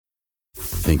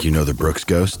Think you know the Brooks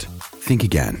Ghost? Think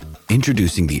again.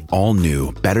 Introducing the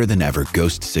all-new, better-than-ever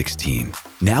Ghost 16.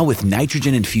 Now with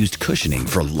nitrogen-infused cushioning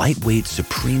for lightweight,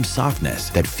 supreme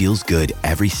softness that feels good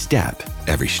every step,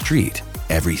 every street,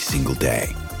 every single day.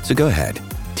 So go ahead,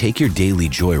 take your daily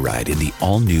joyride in the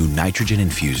all-new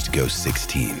nitrogen-infused Ghost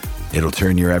 16. It'll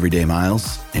turn your everyday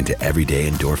miles into everyday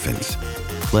endorphins.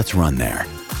 Let's run there.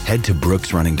 Head to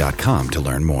brooksrunning.com to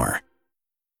learn more.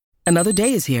 Another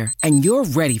day is here, and you're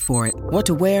ready for it. What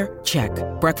to wear? Check.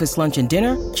 Breakfast, lunch, and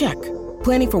dinner? Check.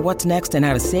 Planning for what's next and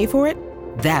how to save for it?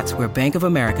 That's where Bank of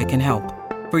America can help.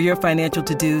 For your financial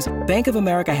to-dos, Bank of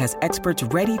America has experts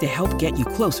ready to help get you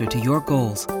closer to your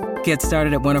goals. Get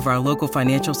started at one of our local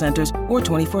financial centers or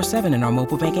 24/7 in our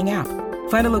mobile banking app.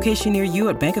 Find a location near you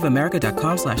at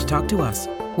bankofamerica.com/talktous.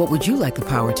 What would you like the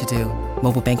power to do?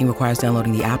 Mobile banking requires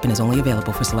downloading the app and is only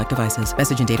available for select devices.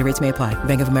 Message and data rates may apply.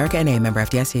 Bank of America N.A., member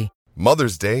FDIC.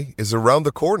 Mother's Day is around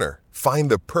the corner. Find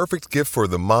the perfect gift for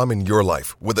the mom in your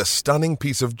life with a stunning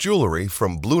piece of jewelry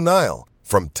from Blue Nile.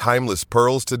 From timeless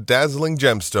pearls to dazzling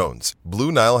gemstones,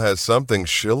 Blue Nile has something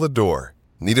she'll adore.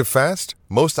 Need it fast?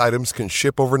 Most items can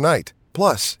ship overnight.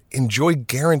 Plus, enjoy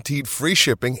guaranteed free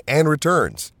shipping and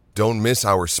returns. Don't miss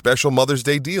our special Mother's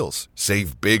Day deals.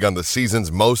 Save big on the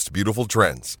season's most beautiful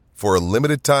trends. For a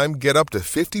limited time, get up to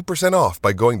 50% off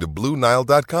by going to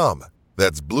BlueNile.com.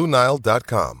 That's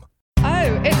BlueNile.com.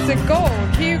 Oh, it's a goal.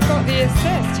 Who got the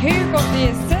assist? Who got the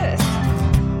assist?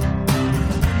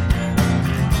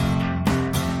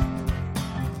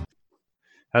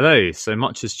 Hello, so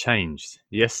much has changed.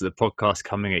 Yes, the podcast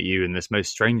coming at you in this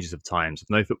most strangest of times with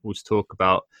no football to talk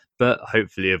about, but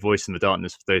hopefully a voice in the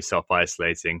darkness for those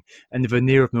self-isolating and a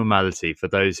veneer of normality for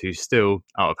those who still,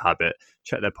 out of habit,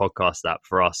 check their podcast app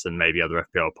for us and maybe other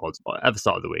FPL pods at the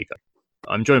start of the week.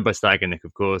 I'm joined by Stag and Nick,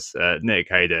 of course. Nick,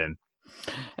 how you doing?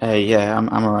 Yeah,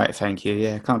 I'm all right, thank you.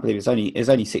 Yeah, I can't believe it was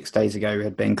only 6 days ago we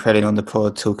had Ben Crellin on the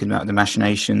pod talking about the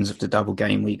machinations of the double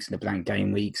game weeks and the blank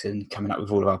game weeks and coming up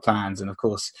with all of our plans. And of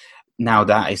course, now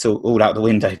that it's all out the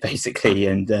window basically,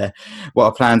 and what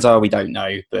our plans are, we don't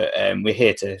know. But we're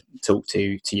here to talk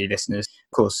to you listeners.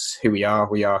 Of course, who we are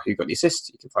Who Got the Assist.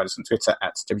 You can find us on Twitter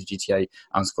at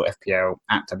WGTA_FPL,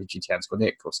 at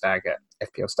WGTA_Nick, or Stag at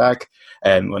FPL Stag.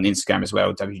 On Instagram as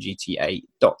well,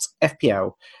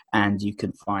 WGTA.FPL. And you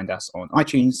can find us on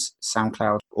iTunes,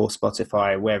 SoundCloud, or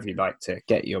Spotify, wherever you like to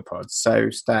get your pods.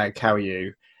 So, Stag, how are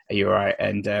you? Are you all right?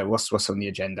 And what's on the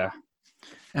agenda?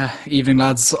 Evening,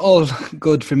 lads. All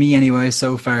good for me anyway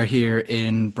so far here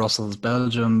in Brussels,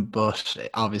 Belgium, but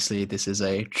obviously this is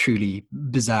a truly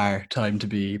bizarre time to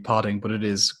be podding, but it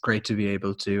is great to be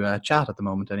able to chat at the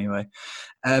moment anyway.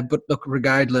 But look,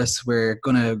 regardless, we're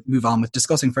going to move on with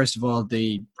discussing, first of all,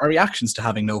 our reactions to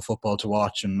having no football to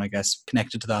watch, and I guess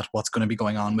connected to that, what's going to be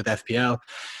going on with FPL.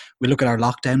 We look at our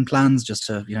lockdown plans, just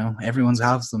to, everyone's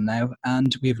has them now,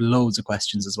 and we have loads of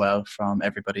questions as well from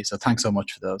everybody, so thanks so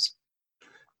much for those.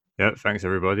 Yeah, thanks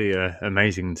everybody.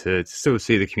 Amazing to still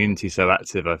see the community so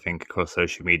active, I think, across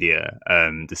social media,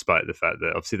 despite the fact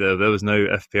that obviously there was no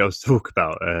FPL to talk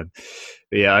about. But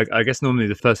yeah, I guess normally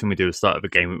the first thing we do is start with a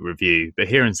game week review. But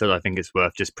here instead, I think it's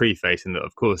worth just prefacing that,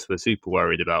 of course, we're super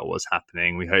worried about what's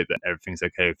happening. We hope that everything's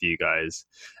okay with you guys.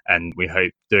 And we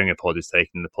hope doing a pod is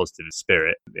taking the positive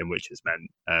spirit in which it's meant.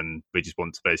 We just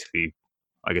want to basically,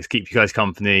 I guess, keep you guys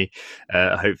company.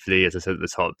 Hopefully, as I said at the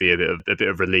top, be a bit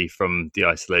of relief from the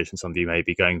isolation some of you may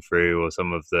be going through, or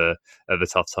some of the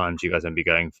tough times you guys may be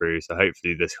going through. So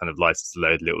hopefully this kind of lightens the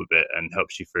load a little bit and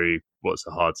helps you through what's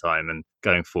a hard time. And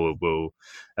going forward, we'll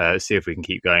see if we can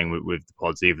keep going with the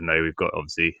pods, even though we've got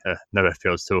obviously no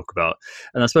FPL to talk about.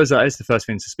 And I suppose that is the first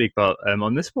thing to speak about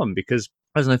on this one, because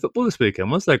there's no football this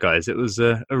weekend, was there, guys? It was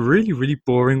a really, really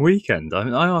boring weekend. I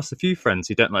mean, I asked a few friends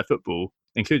who don't like football,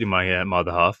 including my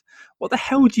other half, what the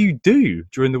hell do you do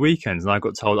during the weekends? And I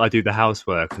got told I do the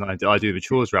housework and I do the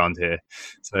chores around here.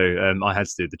 So I had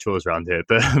to do the chores around here.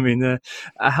 But I mean,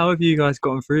 how have you guys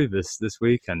gotten through this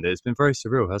weekend? It's been very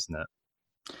surreal, hasn't it?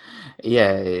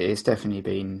 Yeah, it's definitely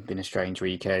been a strange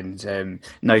weekend.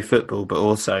 No football, but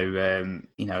also,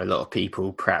 a lot of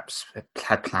people perhaps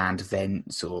had planned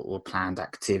events or planned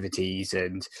activities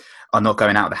and are not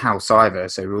going out of the house either.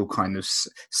 So we're all kind of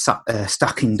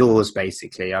stuck indoors,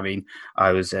 basically. I mean,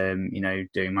 I was,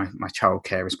 doing my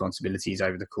childcare responsibilities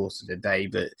over the course of the day,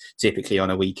 but typically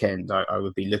on a weekend, I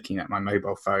would be looking at my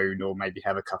mobile phone or maybe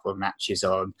have a couple of matches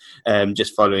on,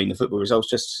 just following the football results,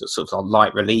 just sort of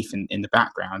light relief in the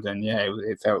background. And yeah,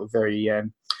 it felt very,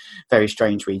 very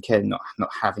strange weekend not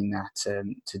having that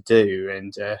to do.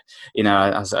 And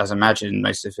as I imagine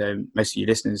most of you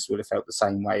listeners would have felt the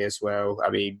same way as well. I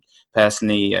mean,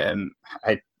 personally,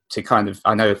 I to kind of,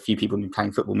 I know a few people have been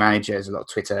playing Football Manager. There's a lot of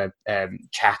Twitter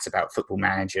chat about Football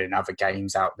Manager and other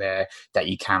games out there that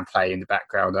you can play in the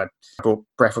background. I bought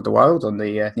Breath of the Wild on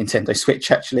the Nintendo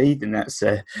Switch, actually, and that's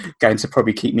going to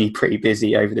probably keep me pretty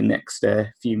busy over the next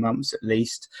few months at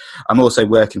least. I'm also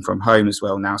working from home as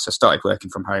well now, so I started working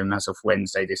from home as of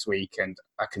Wednesday this week, and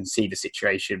I can see the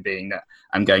situation being that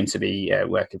I'm going to be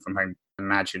working from home,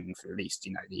 imagine, for at least,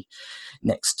 you know, the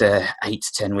next 8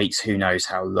 to 10 weeks. Who knows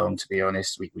how long, to be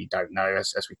honest. We don't know.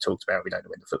 As we talked about, we don't know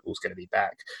when the football's going to be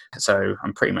back. So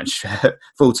I'm pretty much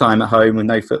full-time at home with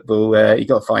no football. You've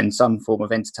got to find some form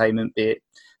of entertainment, be it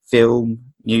film,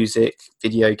 music,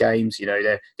 video games. You know,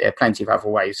 there are plenty of other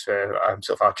ways for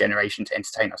sort of our generation to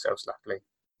entertain ourselves, luckily.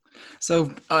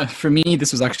 So for me,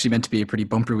 this was actually meant to be a pretty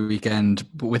bumper weekend,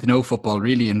 but with no football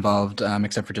really involved,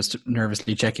 except for just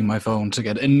nervously checking my phone to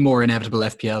get a more inevitable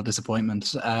FPL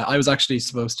disappointment. I was actually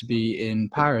supposed to be in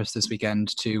Paris this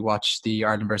weekend to watch the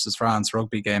Ireland versus France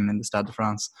rugby game in the Stade de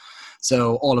France.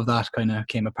 So all of that kind of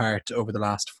came apart over the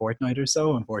last fortnight or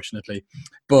so, unfortunately.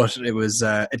 But it was,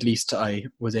 at least I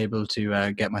was able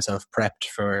to get myself prepped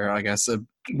for, I guess,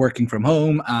 working from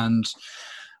home and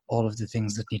all of the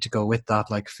things that need to go with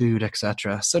that, like food,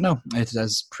 etc. So no, it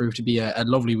has proved to be a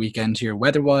lovely weekend here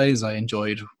weather-wise. I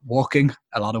enjoyed walking,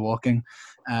 a lot of walking,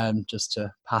 just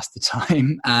to pass the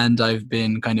time. And I've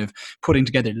been kind of putting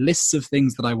together lists of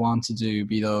things that I want to do,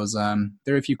 be those,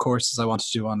 there are a few courses I want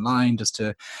to do online just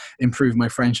to improve my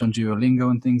French on Duolingo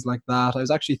and things like that. I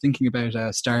was actually thinking about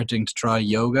starting to try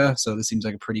yoga. So this seems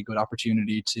like a pretty good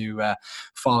opportunity to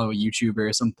follow a YouTuber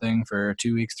or something for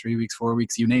 2 weeks, 3 weeks, 4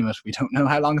 weeks, you name it. We don't know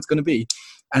how long it's going to be.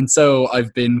 And so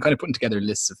I've been kind of putting together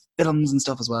lists of films and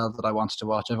stuff as well that I wanted to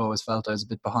watch. I've always felt I was a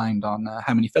bit behind on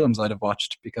how many films I'd have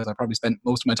watched because I probably spent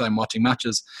most of my time watching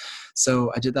matches. So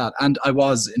I did that. And I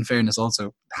was, in fairness,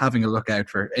 also having a look out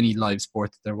for any live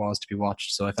sport that there was to be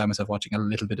watched. So I found myself watching a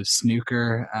little bit of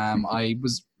snooker. I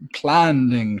was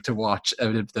planning to watch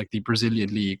like the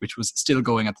Brazilian League, which was still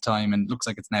going at the time and looks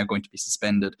like it's now going to be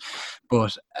suspended.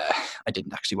 But I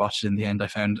didn't actually watch it in the end. I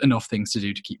found enough things to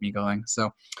do to keep me going.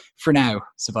 So for now,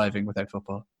 surviving without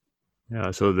football. Yeah,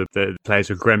 I saw the players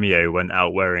of Gremio went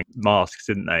out wearing masks,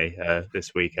 didn't they,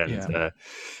 this weekend?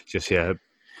 Yeah.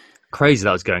 Crazy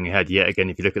that was going ahead yet again.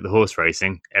 If you look at the horse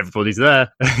racing, everybody's there.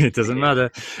 It doesn't matter.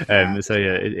 So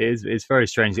yeah, it's very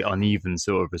strangely uneven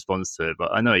sort of response to it.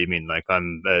 But I know what you mean. Like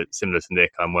I'm similar to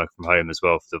Nick. I'm working from home as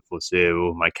well for the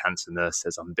foreseeable. My cancer nurse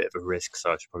says I'm a bit of a risk,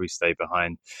 so I should probably stay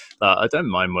behind. I don't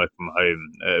mind working from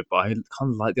home, but I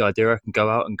kind of like the idea I can go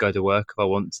out and go to work if I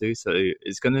want to. So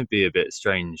it's going to be a bit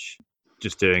strange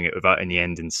just doing it without any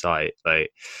end in sight.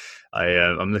 Like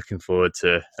I'm looking forward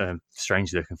to,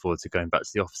 strangely looking forward to going back to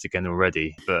the office again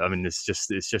already. But I mean, it's just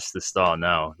the start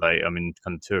now. Like, I mean,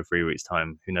 kind of 2 or 3 weeks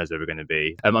time, who knows where we're going to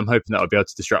be. I'm hoping that I'll be able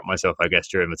to distract myself, I guess,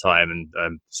 during the time.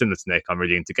 And similar to Nick, I'm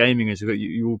really into gaming, as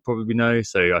you will probably know.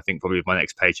 So I think probably with my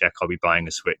next paycheck, I'll be buying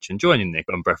a Switch and joining Nick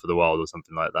on Breath of the Wild or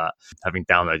something like that. Having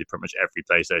downloaded pretty much every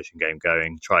PlayStation game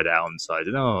going, tried it out and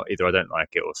decided, either I don't like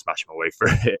it or smash my way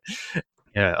through it.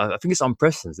 Yeah, I think it's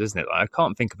unprecedented, isn't it? Like, I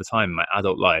can't think of a time in my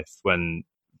adult life when,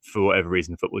 for whatever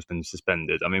reason, football's been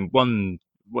suspended. I mean, one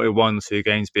or two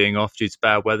games being off due to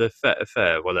bad weather,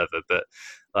 fair, whatever. But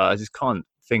I just can't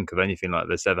think of anything like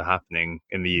this ever happening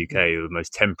in the UK, the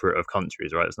most temperate of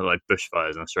countries, right? It's not like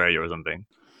bushfires in Australia or something.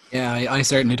 Yeah, I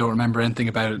certainly don't remember anything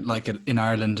about it like in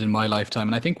Ireland in my lifetime.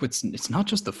 And I think it's not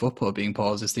just the football being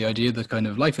paused, it's the idea that kind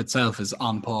of life itself is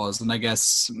on pause. And I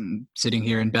guess sitting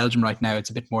here in Belgium right now, it's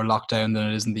a bit more locked down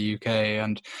than it is in the UK.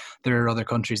 And there are other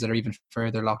countries that are even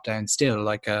further locked down still,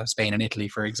 like Spain and Italy,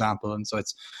 for example. And so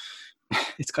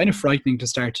it's kind of frightening to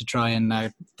start to try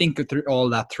and think through all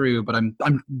that through, but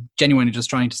I'm genuinely just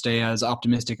trying to stay as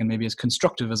optimistic and maybe as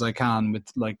constructive as I can with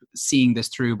like seeing this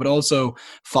through, but also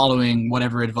following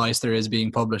whatever advice there is being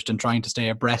published and trying to stay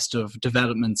abreast of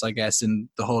developments, I guess, in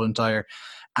the whole entire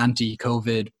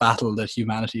anti-COVID battle that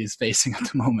humanity is facing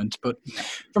at the moment. But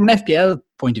from an FPL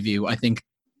point of view, I think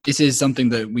this is something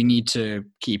that we need to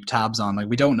keep tabs on. Like,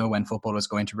 we don't know when football is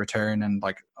going to return, and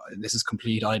like, this is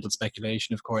complete idle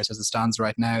speculation, of course, as it stands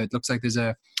right now. It looks like there's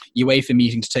a UEFA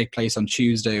meeting to take place on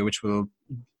Tuesday, which will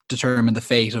determine the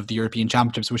fate of the European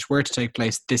Championships, which were to take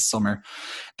place this summer.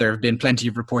 There have been plenty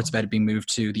of reports about it being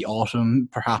moved to the autumn,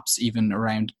 perhaps even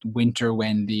around winter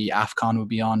when the AFCON would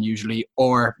be on usually,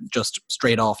 or just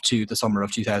straight off to the summer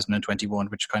of 2021,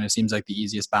 which kind of seems like the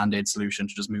easiest band-aid solution,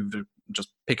 to just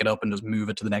pick it up and just move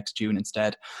it to the next June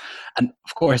instead. And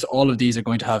of course, all of these are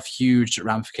going to have huge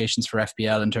ramifications for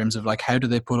FPL in terms of like, how do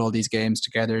they put all these games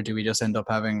together? Do we just end up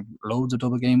having loads of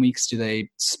double game weeks? Do they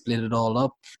split it all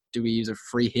up? Do we use a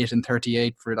free hit in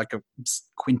 38 for like a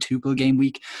quintuple game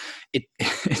week.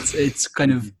 It's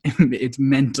kind of it's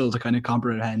mental to kind of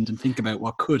comprehend and think about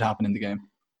what could happen in the game.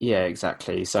 Yeah,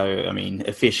 exactly. So, I mean,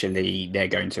 officially, they're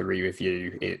going to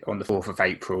re-review it on the 4th of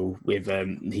April with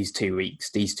these 2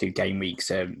 game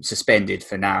weeks suspended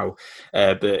for now.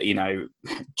 But, you know,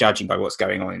 judging by what's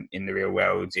going on in the real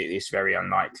world, it's very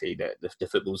unlikely that the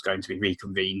football's going to be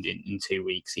reconvened in 2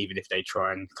 weeks, even if they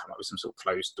try and come up with some sort of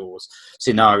closed doors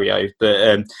scenario.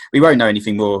 But we won't know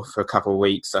anything more for a couple of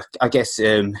weeks. I guess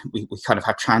we kind of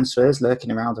have transfers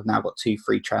lurking around. I've now got 2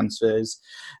 free transfers.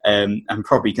 I'm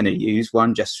probably going to use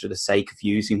one just for the sake of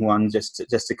using one, just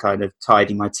to kind of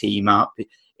tidy my team up.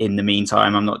 In the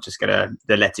meantime, I'm not just going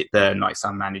to let it burn like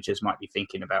some managers might be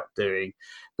thinking about doing.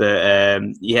 But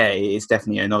yeah, it's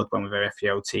definitely an odd one with our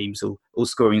FPL teams all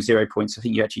scoring 0 points. I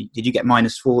think did you get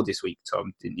 -4 this week,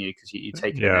 Tom? Didn't you? Because you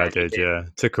taken. Yeah, I did. Yeah,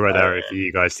 took a red arrow for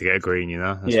you guys to get a green. You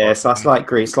know. That's so slight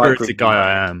green. The guy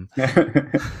I am.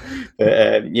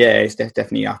 But yeah, it's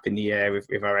definitely up in the air with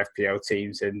our FPL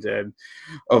teams, and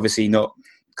obviously not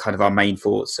kind of our main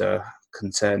thoughts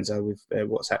concerns are with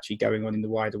what's actually going on in the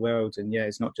wider world. And yeah,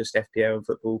 it's not just FPL and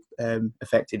football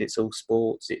affected, it's all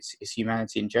sports, it's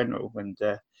humanity in general. And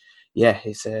yeah,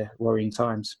 it's worrying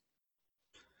times.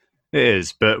 It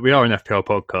is, but we are an FPL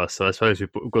podcast, so I suppose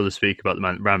we've got to speak about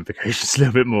the ramifications a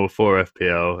little bit more for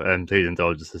FPL, and please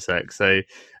indulge us a sec. So,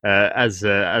 as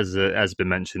been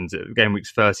mentioned, game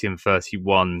weeks 30 and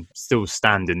 31 still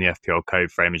stand in the FPL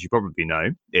code frame, as you probably know.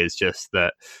 It's just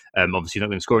that obviously you're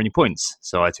not going to score any points.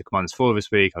 So I took -4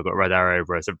 this week. I got a red arrow,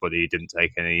 whereas everybody didn't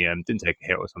take a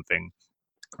hit or something.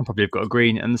 I'll probably have got a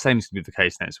green, and the same is going to be the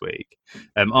case next week.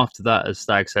 After that, as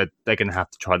Stag said, they're going to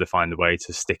have to try to find a way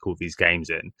to stick all these games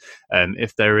in.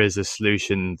 If there is a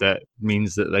solution that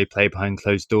means that they play behind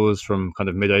closed doors from kind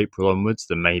of mid-April onwards,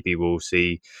 then maybe we'll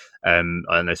see, I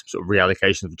don't know, some sort of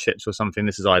reallocation of the chips or something.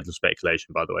 This is idle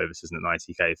speculation, by the way. This isn't a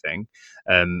 90k thing.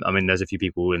 I mean, there's a few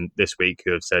people in this week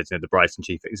who have said, you know, the Brighton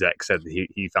chief exec said that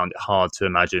he found it hard to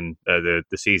imagine the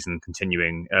season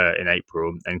continuing in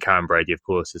April. And Karen Brady, of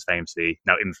course, has famously,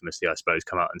 now infamously, I suppose,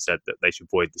 come out and said that they should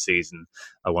void the season.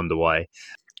 I wonder why.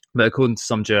 But according to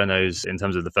some journos, in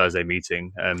terms of the Thursday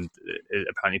meeting,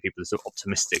 apparently people are sort of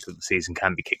optimistic that the season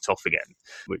can be kicked off again,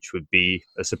 which would be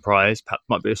a surprise. Perhaps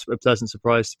might be a pleasant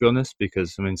surprise, to be honest,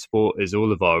 because, I mean, sport is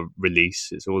all of our release.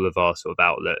 It's all of our sort of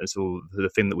outlet. It's all the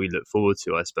thing that we look forward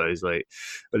to, I suppose. Like,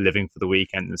 we're living for the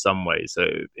weekend in some ways. So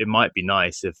it might be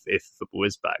nice if football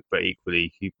is back, but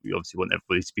equally, you obviously want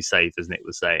everybody to be safe, as Nick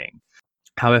was saying.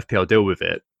 How FPL deal with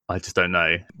it, I just don't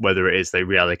know. Whether it is they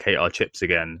reallocate our chips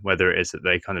again, whether it is that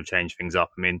they kind of change things up.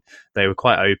 I mean, they were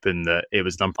quite open that it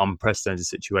was an unprecedented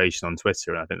situation on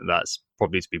Twitter, and I think that's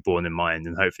probably to be borne in mind,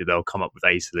 and hopefully they'll come up with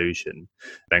a solution.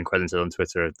 Ben Crellin said on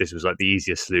Twitter this was like the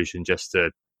easiest solution, just to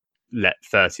let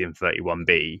 30 and 31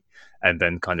 be, and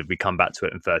then kind of we come back to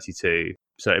it in 32.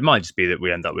 So it might just be that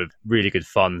we end up with really good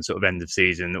fun sort of end of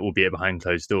season, albeit behind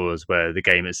closed doors, where the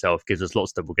game itself gives us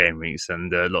lots of double game weeks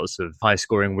and lots of high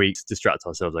scoring weeks to distract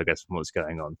ourselves, I guess, from what's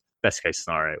going on. Best case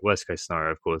scenario. Worst case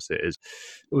scenario, of course, it is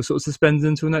all sort of suspended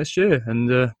until next year. And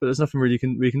but there's nothing really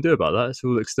we can do about that. It's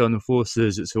all external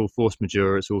forces. It's all force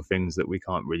majeure. It's all things that we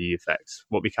can't really affect.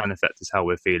 What we can affect is how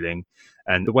we're feeling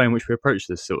and the way in which we approach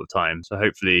this sort of time. So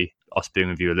hopefully us being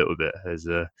with you a little bit has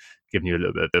given you a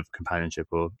little bit of companionship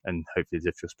and hopefully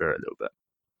lift your spirit a little bit.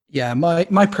 Yeah,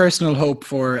 my personal hope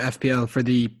for FPL for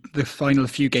the final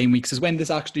few game weeks is when this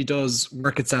actually does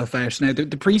work itself out. Now, the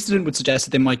precedent would suggest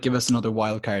that they might give us another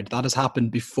wild card. That has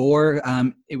happened before.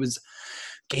 It was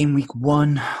game week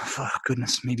 1, oh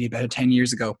goodness, maybe about 10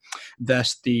 years ago,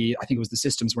 that I think it was the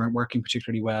systems weren't working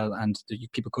particularly well, and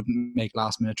people couldn't make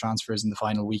last minute transfers in the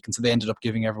final week, and so they ended up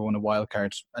giving everyone a wild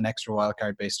card, an extra wild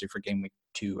card basically for game week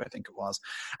 2, I think it was,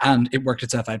 and it worked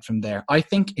itself out from there. I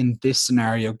think in this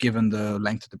scenario, given the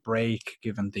length of the break,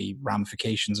 given the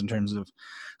ramifications in terms of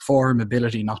form,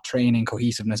 ability, not training,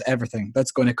 cohesiveness, everything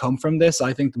that's going to come from this,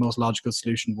 I think the most logical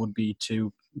solution would be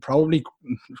to probably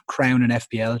crown an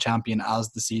FPL champion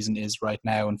as the season is right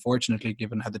now. Unfortunately,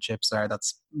 given how the chips are,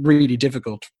 that's really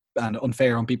difficult and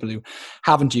unfair on people who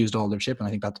haven't used all their chip, and I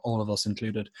think that's all of us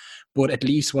included. But at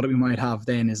least what we might have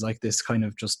then is like this kind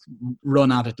of just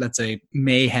run at it, let's say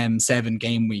mayhem 7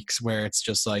 game weeks, where it's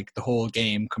just like the whole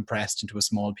game compressed into a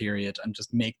small period and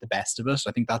just make the best of it.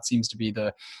 I think that seems to be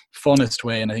the funnest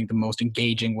way, and I think the most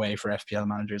engaging way for FPL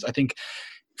managers. I think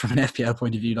from an FPL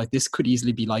point of view, like this could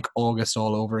easily be like August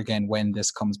all over again when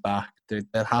this comes back.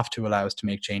 they'll have to allow us to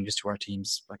make changes to our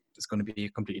teams. Like, it's going to be a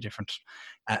completely different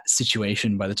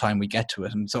situation by the time we get to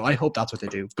it. And so I hope that's what they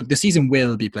do. But the season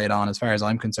will be played on, as far as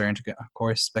I'm concerned. Of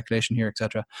course, speculation here,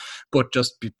 etc. But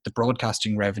just the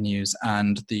broadcasting revenues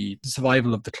and the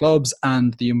survival of the clubs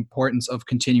and the importance of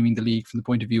continuing the league from the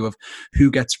point of view of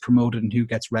who gets promoted and who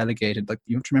gets relegated. Like,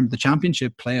 you have to remember, the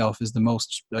championship playoff is the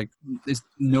most, like, there's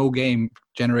no game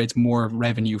generates more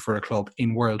revenue for a club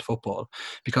in world football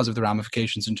because of the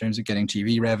ramifications in terms of getting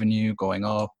TV revenue going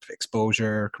up,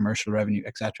 exposure, commercial revenue,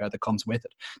 etc. that comes with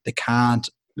it. They can't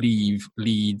leave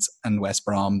Leeds and West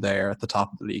Brom there at the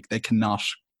top of the league. They cannot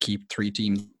keep 3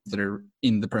 teams that are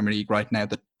in the Premier League right now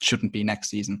that shouldn't be next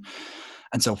season.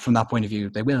 And so from that point of view,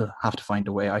 they will have to find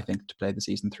a way, I think, to play the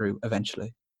season through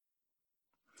eventually.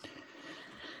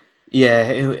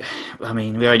 Yeah, I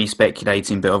mean, we're only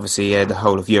speculating, but obviously, the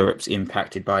whole of Europe's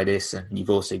impacted by this. And you've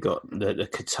also got the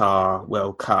Qatar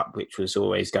World Cup, which was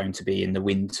always going to be in the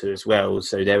winter as well.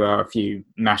 So there are a few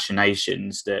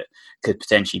machinations that could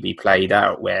potentially be played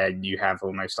out where you have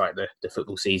almost like the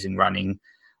football season running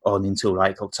on until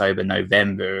like October,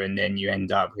 November, and then you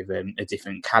end up with a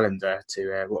different calendar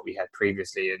to what we had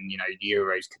previously. And, the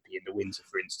Euros could be in the winter,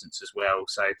 for instance, as well.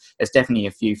 So there's definitely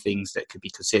a few things that could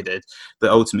be considered. But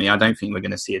ultimately, I don't think we're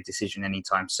going to see a decision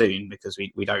anytime soon because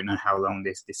we don't know how long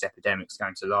this epidemic is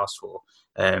going to last for.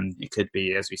 It could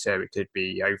be, as we said, it could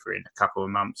be over in a couple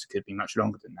of months. It could be much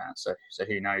longer than that. So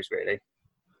who knows, really?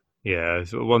 Yeah,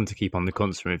 so one to keep on the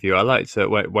constant review. I liked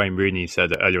Wayne Rooney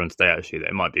said earlier on today, actually, that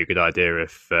it might be a good idea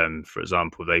if, for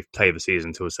example, they play the season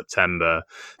until September,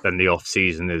 then the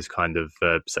off-season is kind of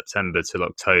September till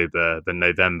October, then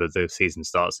November the season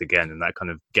starts again, and that kind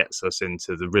of gets us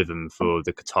into the rhythm for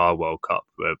the Qatar World Cup,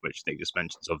 which Nick just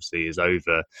mentions, obviously, is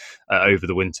over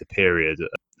the winter period.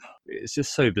 It's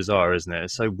just so bizarre, isn't it?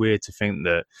 It's so weird to think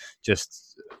that,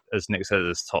 just as Nick said at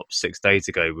the top 6 days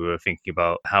ago, we were thinking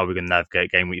about how we're going to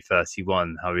navigate game week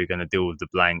 31, how we're going to deal with the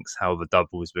blanks, how the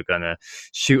doubles were going to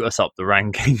shoot us up the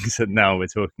rankings, and now we're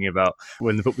talking about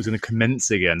when the football's going to commence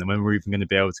again and when we're even going to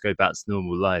be able to go back to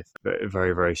normal life.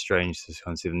 Very, very strange to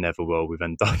kind of see the netherworld we've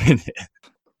ended up in it.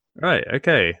 Right,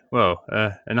 okay. Well,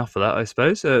 enough of that, I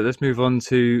suppose. Let's move on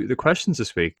to the questions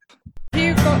this week.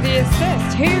 Who got the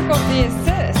assist? Who got the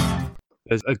assist?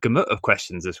 There's a gamut of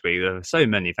questions this week. There are so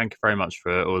many. Thank you very much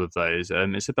for all of those.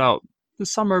 It's about,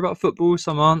 some are about football,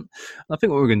 some aren't. I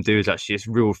think what we're going to do is actually just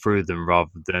reel through them rather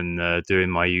than doing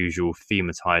my usual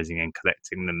thematizing and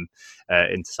collecting them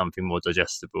into something more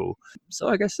digestible. So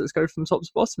I guess let's go from top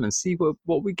to bottom and see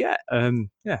what we get. Kind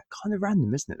of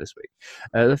random, isn't it, this week?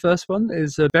 The first one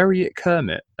is Bury It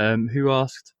Kermit, who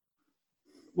asked,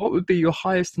 what would be your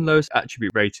highest and lowest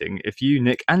attribute rating if you,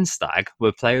 Nick, and Stag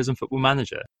were players on Football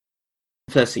Manager?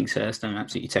 First things first, I'm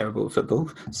absolutely terrible at football.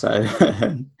 So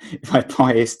my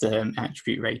highest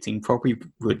attribute rating probably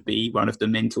would be one of the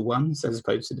mental ones as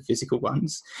opposed to the physical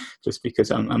ones, just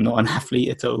because I'm not an athlete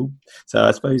at all. So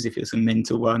I suppose if it's a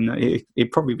mental one,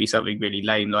 it'd probably be something really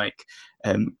lame like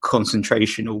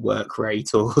concentration or work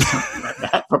rate or something like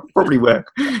that. Probably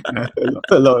work.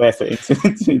 Put a lot of effort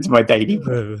into my daily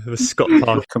Scott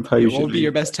Park composure. What would be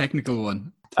your best technical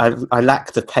one? I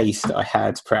lack the pace that I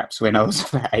had perhaps when I was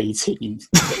about 18.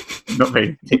 Not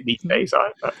very fit these days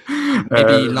either.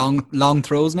 Maybe long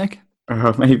throws, Nick?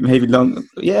 Maybe long.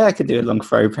 Yeah, I could do a long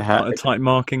throw perhaps. Tight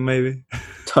marking, maybe.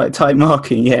 Tight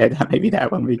marking, yeah. Maybe that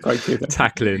one would be quite good.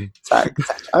 Tackling.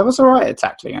 I was all right at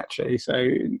tackling, actually. So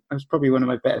that was probably one of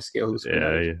my better skills.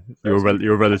 Yeah.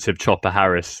 Your relative Chopper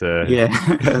Harris. Yeah,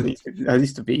 I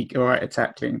used to be all right at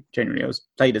tackling. Generally, I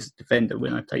played as a defender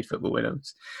when I played football when I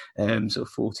was sort of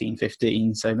 14,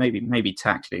 15. So maybe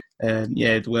tackling.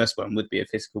 The worst one would be a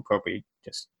physical, probably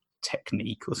just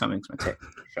technique or something. My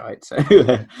technique right. So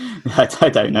I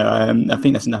don't know. I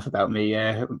think that's enough about me.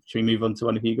 Should we move on to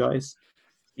one of you guys?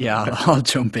 Yeah, I'll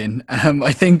jump in.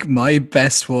 I think my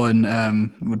best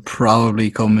one would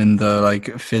probably come in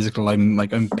the physical.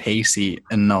 I'm pacey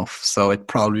enough, so it'd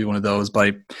probably be one of those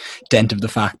by dint of the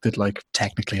fact that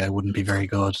technically I wouldn't be very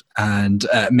good, and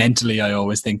mentally I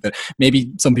always think that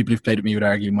maybe some people who've played with me would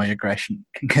argue my aggression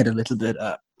can get a little bit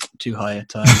too high at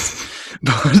times.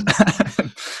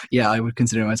 But I would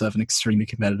consider myself an extremely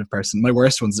competitive person. My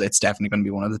worst ones, it's definitely going to be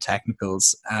one of the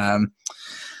technicals. I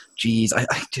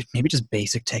maybe just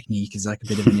basic technique is a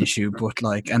bit of an issue, but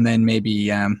and then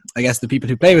maybe I guess the people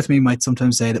who play with me might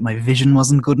sometimes say that my vision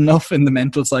wasn't good enough in the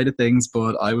mental side of things,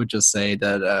 but I would just say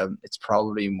that it's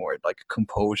probably more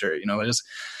composure, just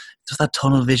that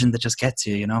tunnel vision that just gets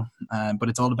you, but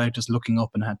it's all about just looking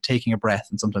up and taking a breath,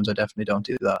 and sometimes I definitely don't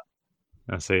do that.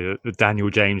 I say the Daniel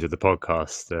James of the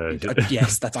podcast.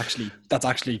 Yes, that's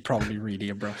actually probably really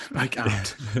abrupt. I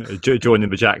can't. Joining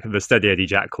the Steady Eddie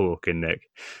Jack Corkin, Nick.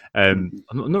 I'm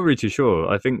not really too sure.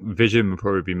 I think vision would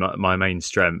probably be my main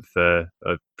strength.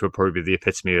 Probably the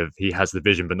epitome of he has the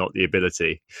vision but not the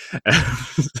ability.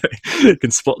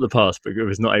 Can spot the pass, but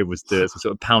was not able to do it. So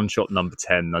sort of pound shot number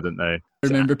 10. I don't know. I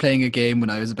remember playing a game when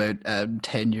I was about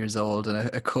 10 years old, and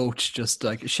a coach just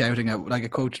like shouting out, like a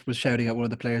coach was shouting at one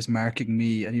of the players marking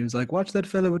me, and he was like, "Watch that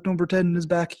fella with number 10 in his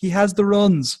back. He has the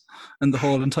runs." And the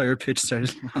whole entire pitch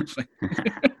started laughing.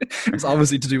 It's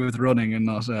obviously to do with running and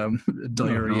not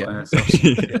diarrhea.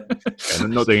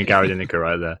 Not doing a Gary Lineker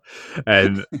right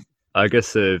there. I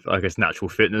guess natural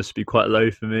fitness would be quite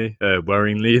low for me,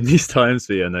 worryingly in these times.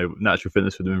 But yeah, no, natural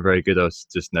fitness would have been very good. I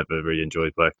just never really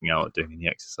enjoyed working out or doing any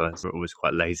exercise. I'm always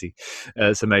quite lazy.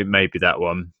 So maybe that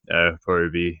one probably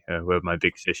be where my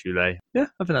biggest issue lay. Yeah,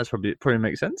 I think that's probably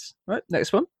makes sense. Right,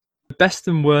 next one. Best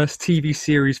and worst TV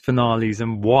series finales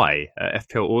and why?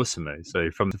 FPL Awesome.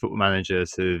 So from the Football Manager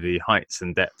to the heights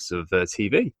and depths of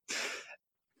TV.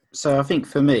 So I think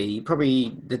for me,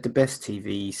 probably the best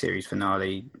TV series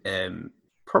finale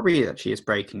probably actually is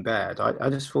Breaking Bad. I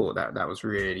just thought that was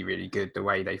really, really good. The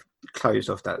way they closed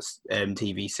off that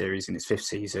TV series in its 5th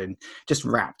season, just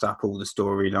wrapped up all the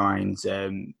storylines,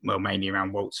 mainly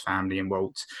around Walt's family and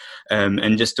Walt,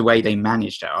 and just the way they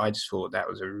managed that. I just thought that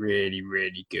was a really,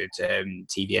 really good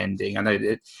TV ending. I know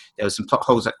that there was some plot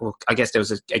holes. I guess there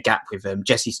was a gap with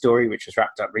Jesse's story, which was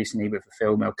wrapped up recently with the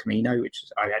film El Camino, which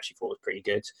I actually thought was pretty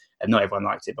good. And not everyone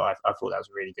liked it, but I thought that was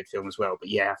a really good film as well. But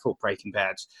yeah, I thought Breaking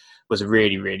Bad was a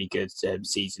really, really good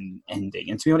season ending.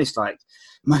 And to be honest, like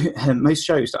most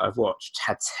shows that I've watched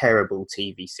had terrible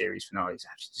TV series finales.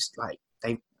 Actually, just like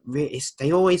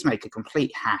they always make a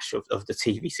complete hash of the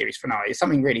TV series finale. It's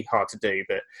something really hard to do,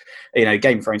 but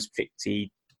Game of Thrones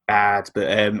pretty bad. But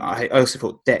I also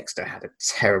thought Dexter had a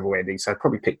terrible ending, so I'd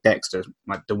probably pick Dexter as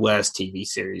the worst TV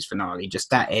series finale. Just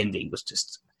that ending was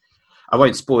just. I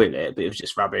won't spoil it, but it was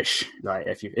just rubbish. Like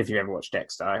if you ever watched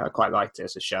Dexter, I quite liked it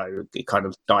as a show. It kind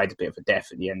of died a bit of a death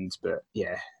at the end, but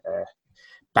yeah,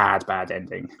 bad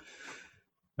ending.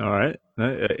 All right,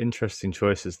 interesting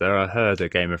choices there. I heard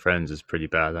that Game of Thrones was pretty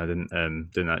bad. I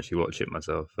didn't actually watch it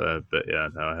myself, but yeah,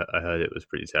 no, I heard it was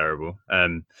pretty terrible.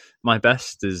 My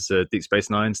best is Deep Space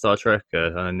Nine, Star Trek. I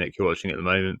know Nick, you're watching it at the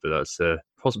moment, but that's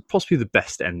possibly the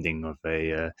best ending of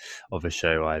a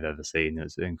show I've ever seen.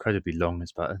 It's incredibly long.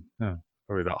 It's about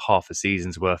probably about half a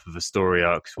season's worth of a story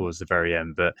arc towards the very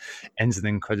end, but ends in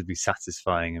an incredibly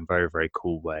satisfying and very, very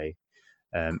cool way.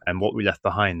 And What We Left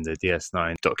Behind, the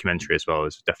DS9 documentary as well,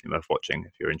 is definitely worth watching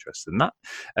if you're interested in that.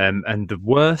 And the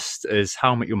worst is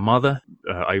How I Met Your Mother.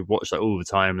 I watched that all the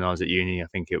time when I was at uni. I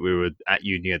think we were at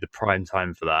uni at the prime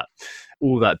time for that.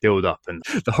 All that build up and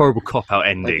the horrible cop-out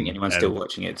ending. I don't think anyone's still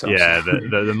watching it. Yeah,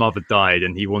 the mother died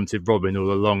and he wanted Robin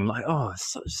all along. Like,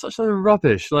 such a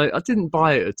rubbish. Like, I didn't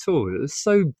buy it at all. It was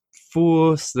so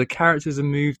forced. The characters have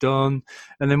moved on.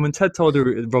 And then when Ted told her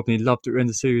Robin he loved her in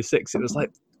the Series 6, it was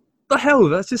like, the hell,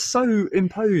 that's just so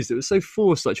imposed. It was so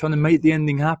forced, like trying to make the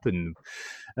ending happen.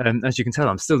 As you can tell,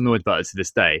 I'm still annoyed about it to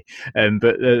this day.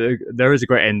 But there is a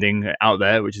great ending out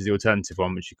there, which is the alternative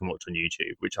one, which you can watch on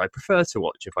YouTube, which I prefer to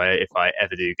watch if I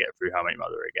ever do get through How I Met Your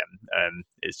Mother again.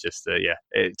 It's just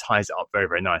it ties it up very,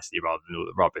 very nicely rather than all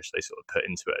the rubbish they sort of put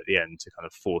into it at the end to kind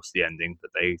of force the ending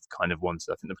that they kind of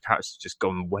wanted. I think the characters have just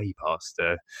gone way past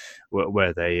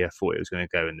where they thought it was going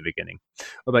to go in the beginning.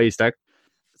 What about you, Stag?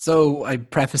 So I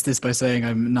preface this by saying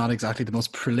I'm not exactly the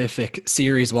most prolific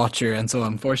series watcher, and so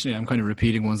unfortunately I'm kind of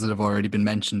repeating ones that have already been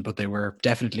mentioned, but they were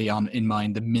definitely in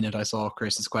mind the minute I saw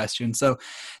Chris's question. So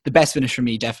the best finish for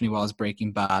me definitely was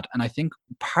Breaking Bad, and I think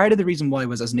part of the reason why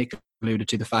was, as Nick alluded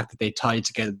to, the fact that they tied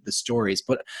together the stories.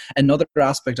 But another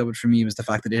aspect of it for me was the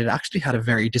fact that it actually had a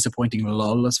very disappointing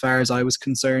lull as far as I was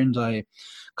concerned. I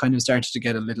kind of started to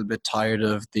get a little bit tired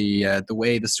of the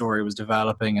way the story was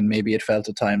developing, and maybe it felt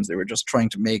at times they were just trying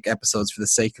to make episodes for the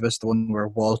sake of it. The one where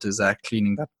Walt is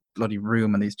cleaning that bloody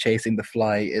room and he's chasing the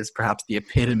fly is perhaps the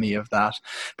epitome of that.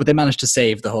 But they managed to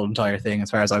save the whole entire thing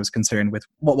as far as I was concerned with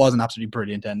what was an absolutely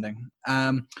brilliant ending.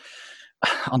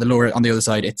 On the other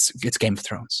side, it's Game of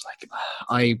Thrones. Like,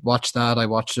 I watched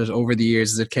it over the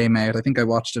years as it came out. I think I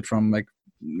watched it from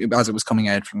as it was coming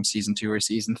out from season 2 or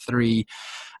season 3,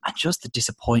 and just the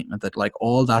disappointment that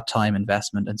all that time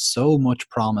investment and so much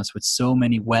promise with so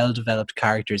many well-developed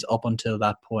characters up until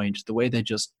that point, the way they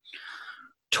just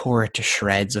tore it to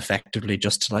shreds effectively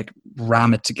just to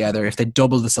ram it together. If they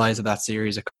doubled the size of that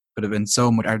series, it could have been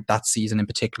so much, or that season in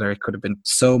particular, it could have been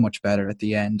so much better at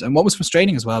the end. And what was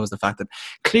frustrating as well was the fact that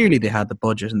clearly they had the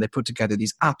budget and they put together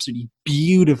these absolutely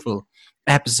beautiful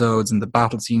episodes, and the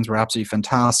battle scenes were absolutely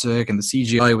fantastic, and the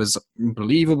CGI was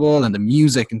unbelievable, and the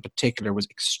music in particular was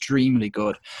extremely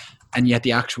good. And yet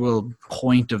the actual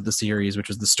point of the series, which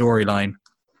was the storyline,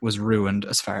 was ruined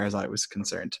as far as I was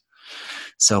concerned.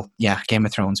 So yeah, Game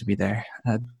of Thrones would be there.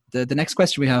 The next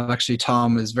question we have, actually,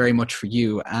 Tom, is very much for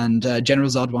you. And General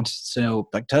Zod wanted to know,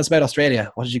 like, tell us about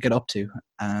Australia. What did you get up to?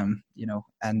 And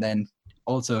then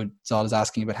also Zod is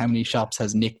asking about how many shops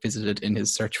has Nick visited in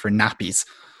his search for nappies.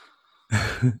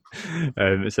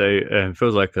 It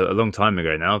feels like a long time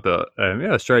ago now, but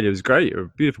Australia was great. A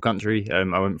beautiful country.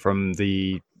 I went from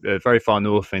the very far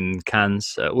north in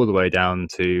Cairns all the way down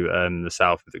to the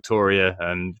south of Victoria,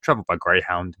 and travelled by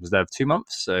Greyhound. Was there for 2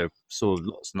 months, so saw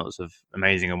lots and lots of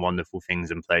amazing and wonderful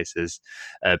things and places.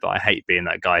 But I hate being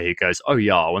that guy who goes, "Oh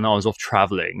yeah, when I was off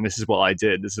travelling, this is what I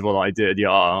did. This is what I did."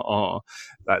 Yeah,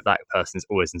 that person's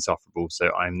always insufferable.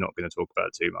 So I'm not going to talk about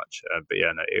it too much. But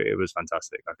yeah, no, it was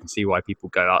fantastic. I can see why people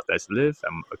go out there to live,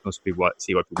 and I can also see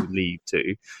why people leave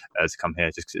to come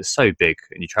here, just because it's so big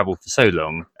and you travel for so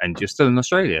long, and you're still in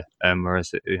Australia.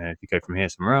 Whereas if you go from here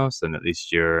somewhere else, then at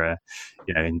least you're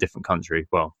in a different country.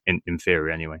 Well, in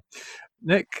theory anyway.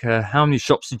 Nick, how many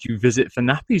shops did you visit for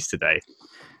nappies today?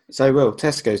 So, well,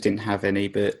 Tesco's didn't have any,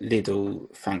 but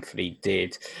Lidl thankfully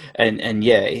did. And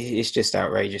yeah, it's just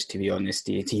outrageous, to be honest,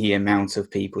 the amount of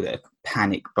people that are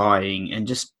panic buying and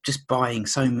just buying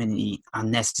so many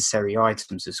unnecessary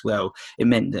items as well. It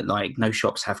meant that, like, no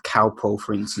shops have Calpol,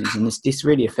 for instance, and this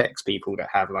really affects people that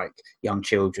have, like, young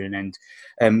children.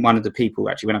 And one of the people,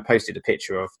 actually, when I posted a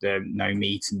picture of the no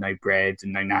meat and no bread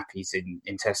and no nappies in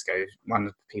Tesco, one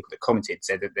of the people that commented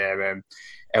said that their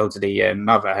elderly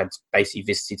mother had basically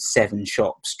visited 7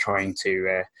 shops trying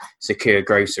to secure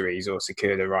groceries or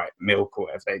secure the right milk or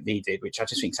whatever they needed, which I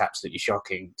just think is absolutely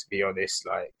shocking, to be honest.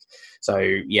 Like, so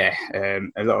yeah,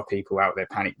 a lot of people out there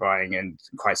panic buying, and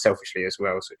quite selfishly as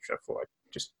well, which I thought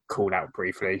I'd just call out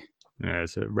briefly. Yeah,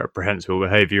 it's a reprehensible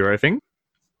behaviour, I think.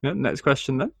 Yeah, next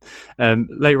question then.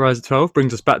 Late Riser 12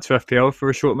 brings us back to FPL for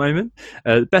a short moment.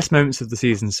 Best moments of the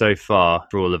season so far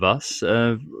for all of us.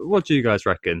 What do you guys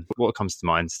reckon? What comes to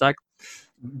mind? Stag?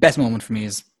 Best moment for me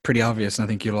is pretty obvious, and I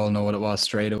think you'll all know what it was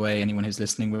straight away. Anyone who's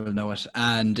listening will know it.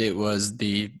 And it was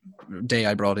the day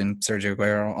I brought in Sergio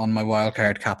Aguero on my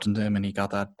wildcard, captained him, and he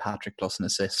got that hat-trick plus an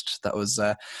assist. That was,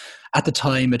 at the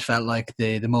time, it felt like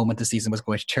the moment the season was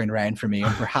going to turn around for me,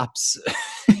 and perhaps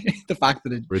the fact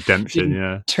that it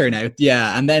didn't turn out.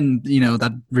 Yeah, and then,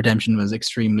 that redemption was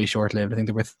extremely short-lived. I think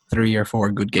there were 3 or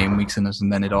 4 good game weeks in it,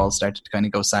 and then it all started to kind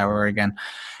of go sour again,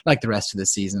 like the rest of the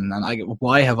season. And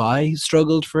why have I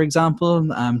struggled, for example,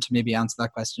 to maybe answer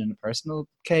that question in a personal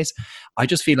case? I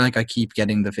just feel like I keep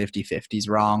getting the 50-50s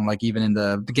wrong. Like, even in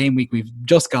the game week we've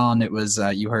just gone, it was,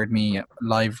 you heard me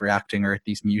live reacting, or at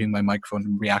least muting my microphone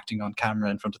and reacting on camera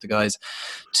in front of the guys,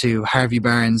 to Harvey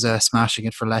Barnes smashing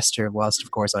it for Leicester, whilst, of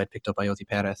course, I picked up Ayoze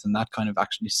Perez, and that kind of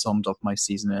actually summed up my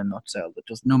season in a nutshell. That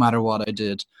just no matter what I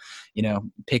did,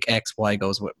 pick X, Y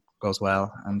goes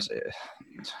well, and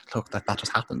look, that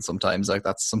just happens sometimes. Like,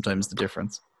 that's sometimes the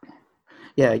difference.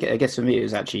 Yeah, I guess for me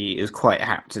it was quite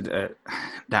apt that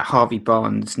Harvey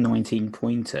Barnes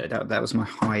 19-pointer. That was my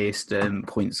highest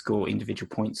individual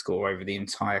point score over the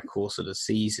entire course of the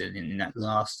season in that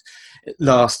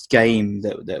last game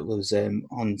that was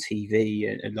on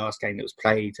TV, and last game that was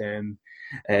played,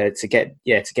 to get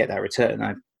that return.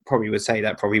 I probably would say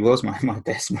that probably was my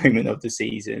best moment of the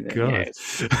season. And, yeah,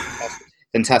 it's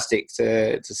fantastic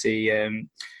to see.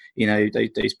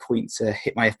 Those points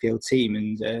hit my FPL team,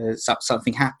 and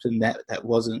something happened that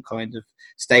wasn't kind of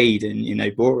stayed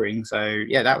and boring. So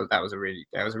yeah, that was a really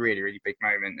really big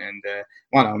moment, and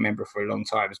one I'll remember for a long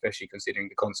time, especially considering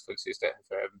the consequences that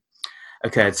have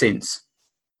occurred since.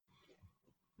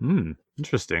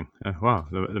 Interesting. Wow,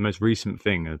 the most recent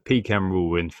thing, a PChem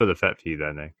rule in full effect for you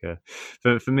there, Nick.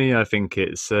 For me, I think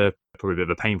it's probably a bit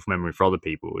of a painful memory for other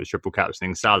people. It's triple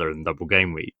captaining Salah in double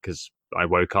game week, because I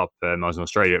woke up, I was in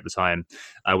Australia at the time,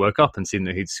 I woke up and seen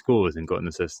that he'd scored and got an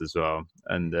assist as well,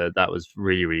 and that was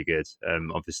really, really good.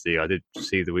 Obviously, I did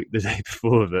see the day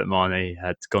before that Mane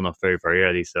had gone off very, very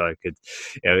early, so I could,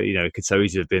 it could so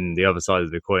easily have been the other side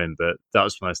of the coin, but that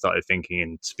was when I started thinking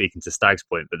and speaking to Stag's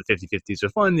point, but the 50-50s were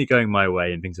finally going my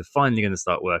way, and things are finally going to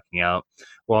start working out.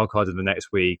 Wildcarded the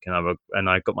next week, and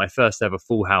I got my first ever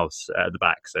full house at the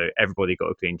back, so everybody got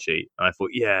a clean sheet, and I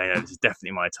thought, this is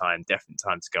definitely my time, definitely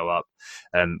time to go up.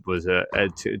 Was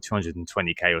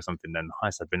 220k or something, then the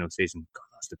highest I've been all season.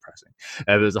 God, that's depressing.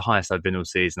 It was the highest I've been all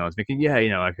season. I was thinking, yeah,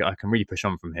 I can really push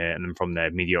on from here, and then from there,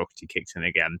 mediocrity kicked in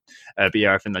again. But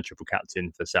yeah, I think that triple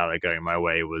captain for Salah going my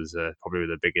way was probably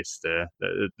the biggest, the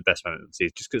best moment of the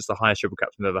season, just because it's the highest triple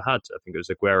captain I've ever had. I think it was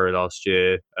Aguero last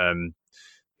year.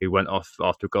 Who went off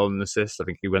after a goal and assist. I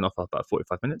think he went off after about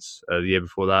 45 minutes. The year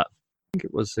before that, I think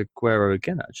it was Aguero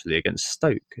again, actually, against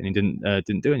Stoke, and he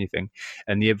didn't do anything.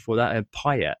 And the year before that,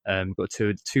 Payet got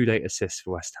two late assists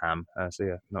for West Ham. So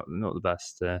yeah, not the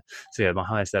best. So yeah, my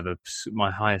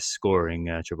highest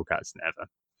scoring triple captain ever.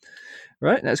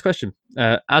 Right, next question.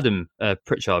 Adam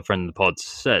Pritchard, friend of the pod,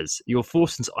 says, you're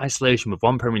forced into isolation with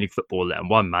one Premier League footballer and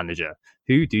one manager.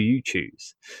 Who do you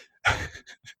choose?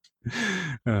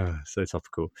 So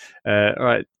topical. All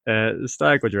right,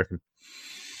 Stag, what do you reckon?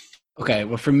 Okay,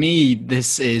 well, for me,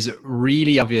 this is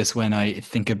really obvious when I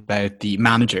think about the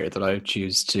manager that I would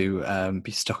choose to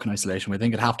be stuck in isolation with. I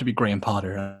think it'd have to be Graham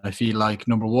Potter. I feel like,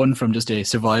 number one, from just a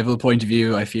survival point of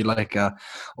view, I feel like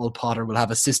old Potter will have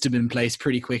a system in place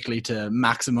pretty quickly to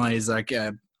maximise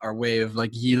our way of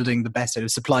yielding the best out of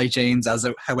supply chains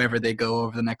however they go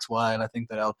over the next while. I think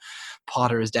that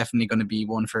Potter is definitely going to be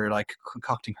one for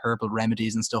concocting herbal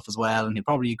remedies and stuff as well, and he's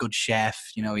probably a good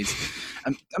chef. He's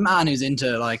a man who's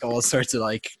into all sorts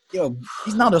of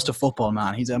he's not just a football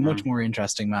man, he's a much more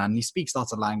interesting man. He speaks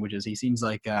lots of languages. He seems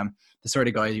like the sort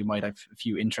of guy who might have a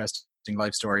few interesting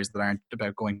life stories that aren't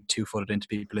about going two-footed into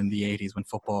people in the 80s when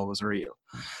football was real.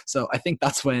 So I think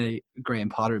that's why Graham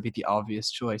Potter would be the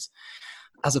obvious choice.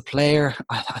 As a player,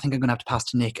 I think I'm going to have to pass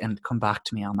to Nick and come back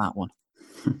to me on that one.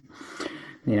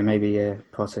 Yeah, maybe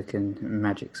Potter can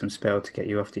magic some spell to get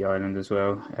you off the island as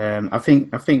well. I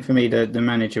think for me the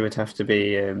manager would have to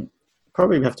be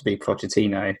probably have to be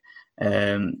Pochettino.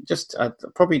 I'd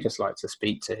probably just like to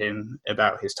speak to him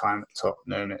about his time at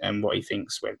Tottenham and what he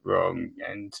thinks went wrong,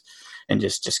 and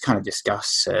just kind of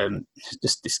discuss. And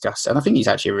I think he's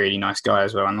actually a really nice guy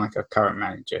as well, unlike a current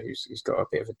manager who's got a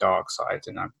bit of a dark side,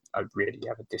 and I really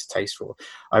have a distaste for.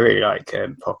 I really like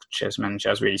Poch as manager.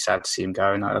 I was really sad to see him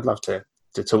go, and I'd love to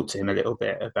talk to him a little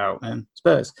bit about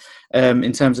Spurs.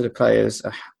 In terms of the players,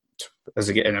 and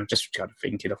I'm just kind of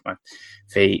thinking off my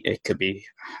feet, it could be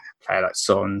a player like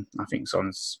Son. I think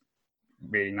Son's a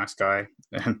really nice guy.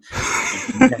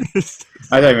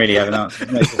 I don't really have an answer.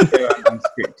 It's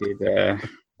unscripted.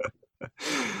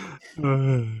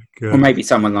 Oh, or maybe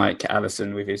someone like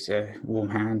Alisson with his warm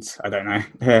hands. I don't know.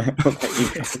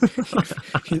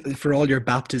 For all your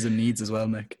baptism needs as well,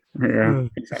 Nick. Yeah,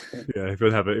 exactly. Yeah, if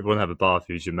you want to have a bath,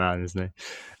 he's your man, isn't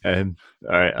he? All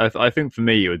right, I think for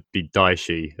me it would be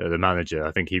Daishi, the manager.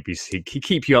 I think he'd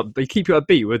keep you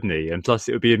upbeat, wouldn't he? And plus,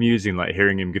 it would be amusing,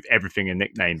 hearing him give everything a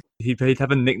nickname. He'd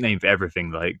have a nickname for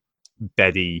everything, like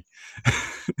Beddy,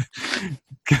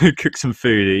 cook some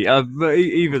food.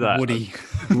 Either that, Woody.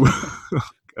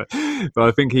 But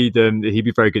I think he'd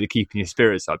be very good at keeping your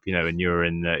spirits up, when you're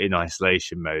in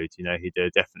isolation mode. He'd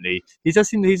definitely. He's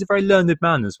a very learned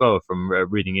man as well. From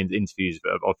reading interviews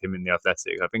of him in the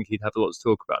Athletic, I think he'd have a lot to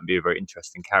talk about and be a very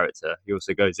interesting character. He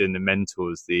also goes in and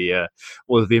mentors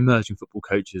all of the emerging football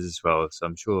coaches as well. So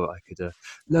I'm sure I could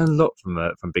learn a lot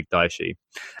from Big Daishi.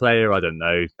 Player, I don't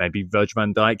know, maybe Virgil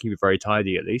van Dijk. He'd be very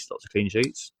tidy at least, lots of clean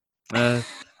sheets.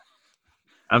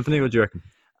 Anthony, what do you reckon?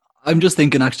 I'm just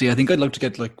thinking, actually, I think I'd like to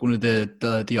get one of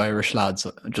the Irish lads,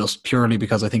 just purely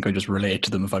because I think I just relate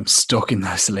to them if I'm stuck in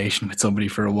isolation with somebody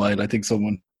for a while. I think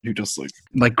someone who just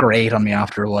grate on me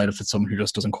after a while if it's someone who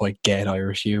just doesn't quite get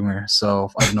Irish humour.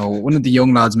 So I don't know, one of the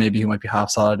young lads maybe who might be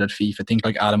half solid at FIFA, I think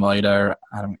Adam Ida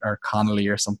or Connolly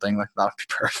or something like that would be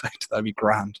perfect. That'd be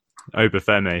grand.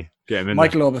 Obafemi, get him in.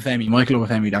 Michael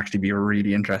Obafemi would actually be a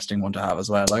really interesting one to have as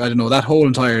well. I don't know, that whole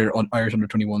entire Irish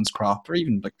under-21s crop, or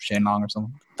even Shane Long or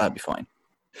something, that'd be fine.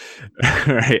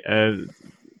 Right.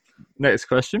 Next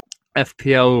question.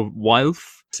 FPL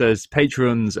Wilf says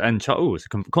patrons and it's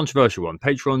a controversial one.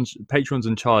 Patrons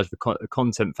in charge for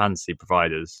content fantasy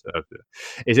providers.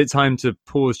 Is it time to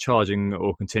pause charging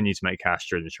or continue to make cash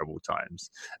during the troubled times?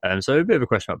 So a bit of a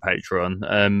question about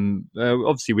Patreon.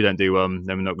 Obviously we don't do one, and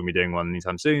we're not going to be doing one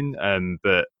anytime soon.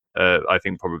 But I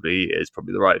think it's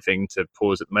probably the right thing to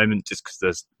pause at the moment, just because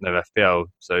there's no FPL.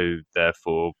 So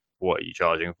therefore, what are you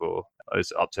charging for?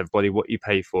 It's up to everybody what you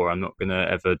pay for. I'm not going to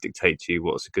ever dictate to you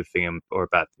what's a good thing or a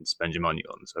bad thing to spend your money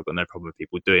on. So I've got no problem with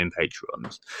people doing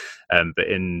Patreons. But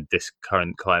in this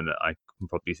current climate, I can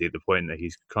probably see the point that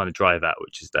he's trying to drive at,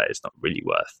 which is that it's not really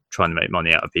worth trying to make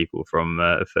money out of people for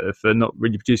not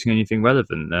really producing anything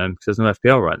relevant, because there's no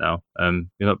FPL right now.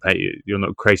 You're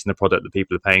not creating the product that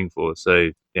people are paying for.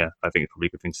 So yeah, I think it's probably a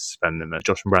good thing to suspend them.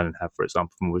 Josh and Brandon have, for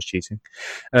example, from Always Cheating.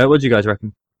 What do you guys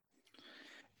reckon?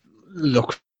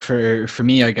 Look, For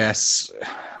me, I guess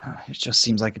it just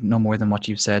seems like no more than what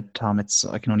you've said, Tom.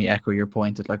 I can only echo your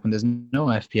point that like when there's no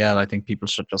FPL, I think people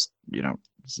should just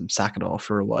sack it off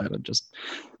for a while and just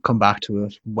come back to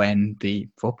it when the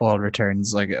football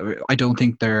returns. Like I don't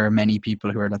think there are many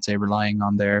people who are, let's say, relying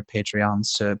on their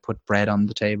Patreons to put bread on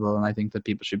the table, and I think that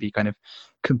people should be kind of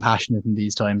compassionate in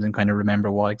these times and kind of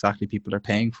remember what exactly people are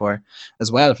paying for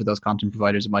as well. For those content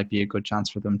providers, it might be a good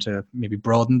chance for them to maybe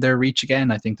broaden their reach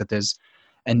again. I think that there's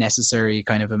a necessary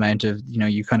kind of amount of,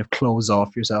 you kind of close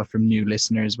off yourself from new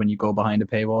listeners when you go behind a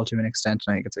paywall to an extent.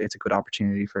 And I think it's a good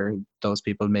opportunity for those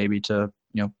people maybe to,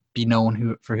 be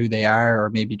known for who they are, or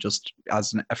maybe just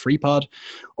as a free pod,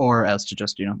 or else to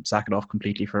just, sack it off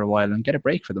completely for a while and get a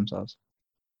break for themselves.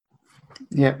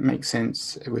 Yeah, makes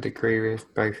sense. I would agree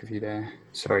with both of you there.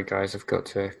 Sorry, guys, I've got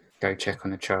to go check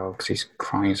on the child because he's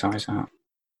crying his eyes out.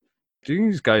 Do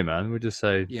you just go, man? We'll just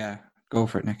say... Yeah, go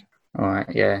for it, Nick. All right,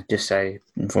 yeah, just say,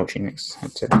 unfortunately, Nick's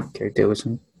had to go deal with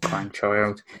some crying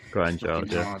child.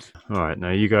 Yeah. Hard. All right,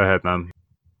 no, you go ahead, man.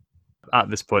 At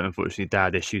this point, unfortunately,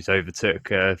 dad issues overtook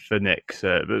for Nick,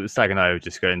 but Stag and I were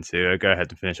just going to go ahead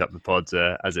and finish up the pod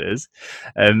as it is.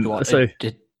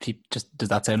 Does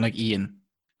that sound like Ian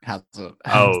has the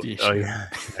issue? Oh, yeah.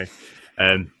 Okay.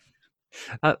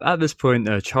 At this point,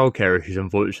 childcare issues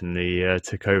unfortunately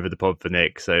took over the pod for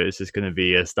Nick, so it's just going to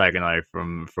be Stag and I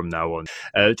from now on.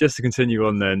 Just to continue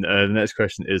on then, the next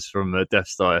question is from Death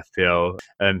Star FPL,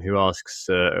 who asks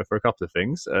for a couple of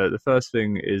things. The first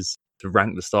thing is to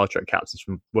rank the Star Trek captains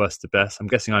from worst to best. I'm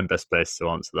guessing I'm best placed to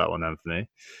answer that one, Anthony.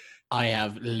 I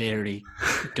have literally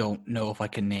don't know if I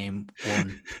can name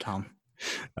one, Tom.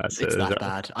 It's that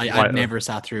bad. I've never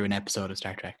sat through an episode of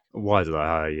Star Trek. Why did I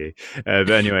hire you?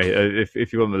 But anyway,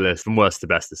 if you want the list, from worst to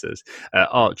best, this is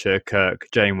Archer, Kirk,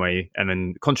 Janeway, and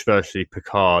then controversially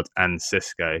Picard and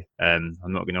Sisko. I'm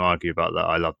not going to argue about that.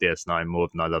 I love DS9 more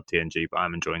than I love TNG, but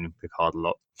I'm enjoying Picard a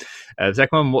lot. The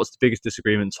second one, what's the biggest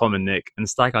disagreement Tom and Nick and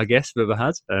Stag, I guess, we've ever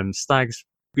had? Stag's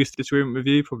biggest disagreement with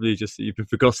you, probably just that you've been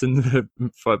forgotten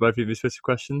by previous Twitter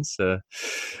questions. I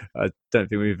don't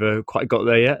think we've quite got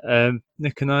there yet.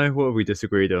 Nick and I, what have we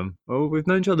disagreed on? Well, we've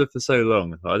known each other for so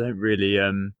long.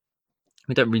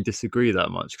 We don't really disagree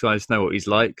that much because I just know what he's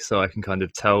like, so I can kind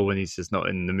of tell when he's just not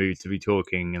in the mood to be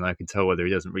talking, and I can tell whether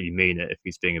he doesn't really mean it if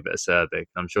he's being a bit acerbic.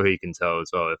 I'm sure he can tell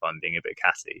as well if I'm being a bit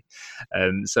catty.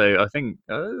 So I think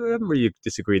we haven't really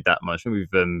disagreed that much. I think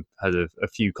we've had a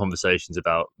few conversations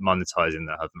about monetizing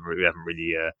that we haven't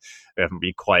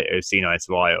really quite seen eye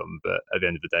to eye on. But at the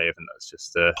end of the day, I think that's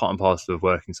just part and parcel of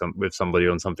working with somebody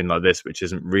on something like this, which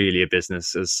isn't really a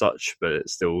business as such, but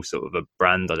it's still sort of a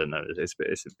brand. I don't know. That's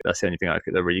the only thing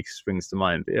that really springs to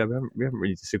mind. But yeah, we haven't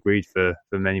really disagreed for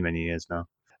many years now.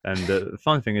 And the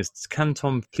fun thing is, can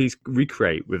Tom please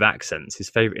recreate with accents his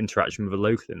favourite interaction with a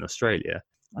local in Australia?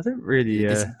 I don't really.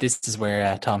 This is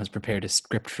where Tom has prepared a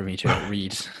script for me to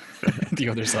read the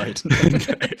other side.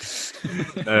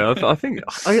 I think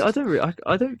I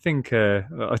don't think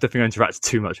I interact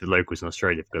too much with locals in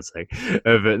Australia, for God's sake.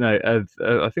 But no,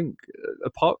 I think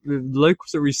the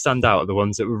locals that really stand out are the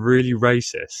ones that were really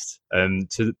racist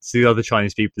to the other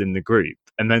Chinese people in the group,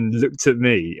 and then looked at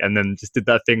me and then just did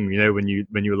that thing, when you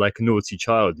were like a naughty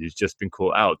child who's just been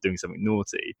caught out doing something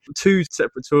naughty. Two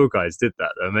separate tour guides did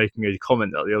that. They were making a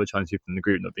comment about the other Chinese people in the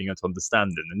group not being able to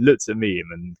understand them, and looked at me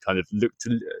and then kind of looked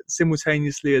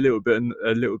simultaneously a little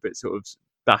bit sort of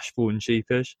bashful and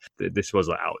sheepish. This was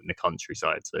out in the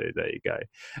countryside, so there you go.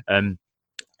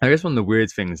 I guess one of the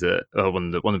weird things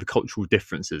one of the cultural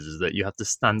differences is that you have to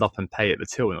stand up and pay at the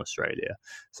till in Australia.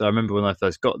 So I remember when I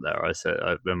first got there, I said,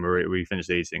 when we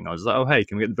finished eating, I was like, "Oh, hey,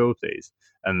 can we get the bill, please?"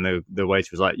 And the waiter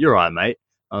was like, "You're all right, mate."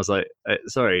 I was like,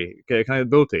 "Sorry, can I get the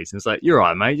bill, please?" And it's like, "You're all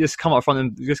right, mate. Just come up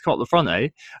the front, eh?"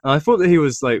 And I thought that he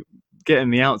was like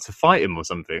getting me out to fight him or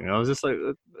something. And I was just like,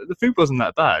 the food wasn't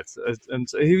that bad. And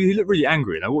so he looked really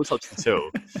angry, and I walked up to the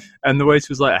till and the waiter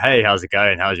was like, "Hey, how's it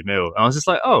going? How's your meal?" And I was just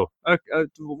like, "Oh,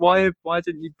 why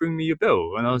didn't you bring me your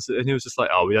bill?" And he was just like,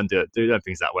 "Oh, we don't do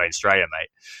things that way in Australia,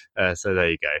 mate." So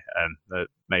there you go.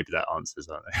 Maybe that answers,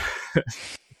 aren't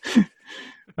they?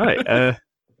 Right.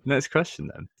 Next question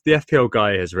then. The FPL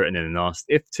guy has written in and asked,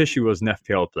 if Tissue was an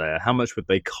FPL player, how much would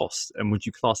they cost, and would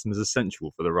you class them as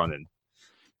essential for the run-in?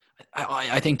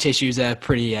 I think Tissue's a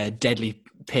pretty deadly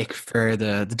pick for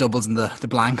the doubles and the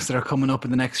blanks that are coming up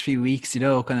in the next few weeks.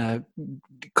 Kind of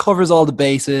covers all the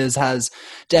bases, has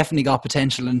definitely got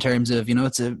potential in terms of,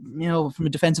 it's from a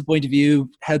defensive point of view,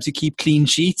 helps you keep clean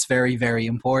sheets, very, very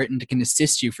important. It can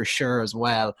assist you for sure as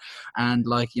well. And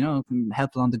can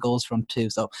help on the goals front too.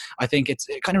 So I think it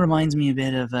kind of reminds me a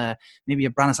bit of maybe a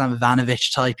Branislav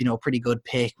Ivanovic type, pretty good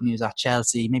pick when he was at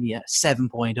Chelsea, maybe a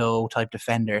 7.0 type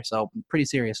defender. So pretty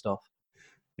serious stuff.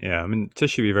 Yeah, I mean,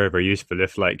 tissue would be very, very useful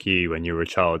if, like you, when you were a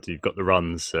child, you've got the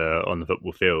runs on the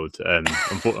football field.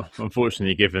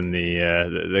 Unfortunately, given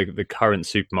the current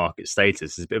supermarket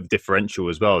status, there's a bit of a differential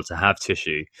as well to have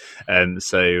tissue.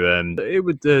 It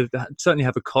would certainly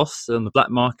have a cost on the black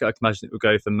market. I can imagine it would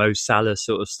go for Mo Salah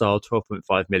sort of style,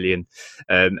 12.5 million.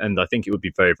 And I think it would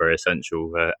be very, very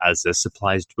essential as the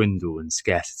supplies dwindle and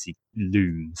scarcity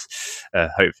looms.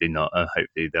 Hopefully not.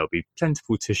 Hopefully there'll be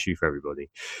plentiful tissue for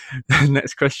everybody.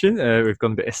 Next question. We've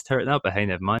gone a bit esoteric now, but hey,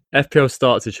 never mind. FPL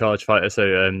start to charge fighter.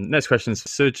 So next question is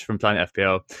Suj from Planet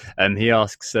FPL. And he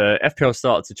asks, FPL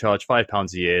start to charge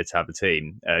 £5 a year to have a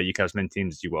team. You can have as many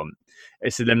teams as you want.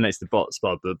 It eliminates the bots,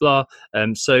 blah, blah, blah.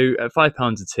 So at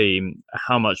 £5 a team,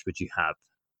 how much would you have?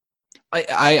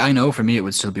 I know for me it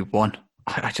would still be one.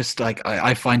 I just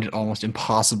I find it almost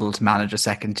impossible to manage a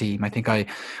second team. I think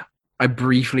I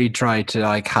briefly tried to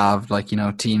have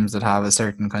teams that have a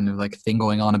certain kind of thing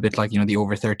going on, a bit the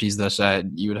over 30s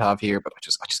that you would have here, but I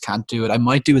just can't do it. I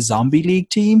might do a zombie league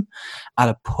team at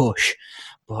a push,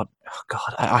 but oh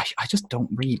God, I just don't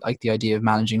really like the idea of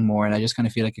managing more, and I just kind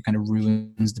of feel like it kind of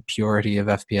ruins the purity of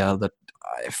FPL. That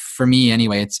for me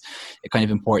anyway, it's kind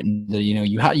of important that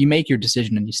you make your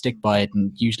decision and you stick by it,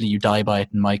 and usually you die by it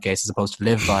in my case, as opposed to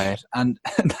live by it, and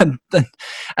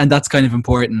that's kind of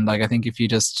important. I think if you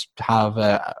just have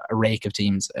a rake of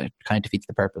teams, it kind of defeats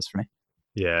the purpose for me.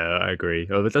 Yeah, I agree.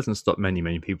 Well, it doesn't stop many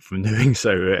people from doing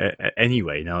so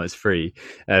anyway. Now it's free.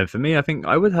 For me, I think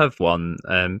I would have one.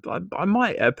 I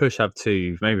might push have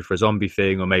two, maybe for a zombie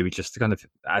thing, or maybe just to kind of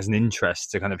as an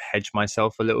interest to kind of hedge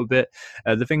myself a little bit.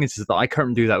 The thing is that I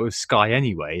currently do that with Sky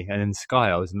anyway, and in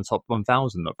Sky I was in the top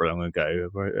 1,000 not very long ago,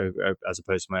 as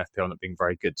opposed to my FPL not being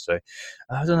very good. So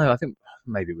I don't know. I think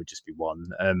maybe it would just be one.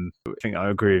 I think I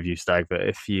agree with you, Stag, that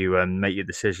if you make your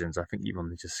decisions, I think you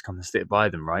want to just kind of stick by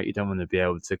them, right? You don't want to be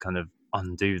able to kind of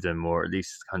undo them, or at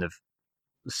least kind of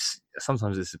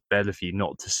sometimes it's better for you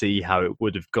not to see how it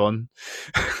would have gone,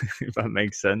 if that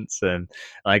makes sense. And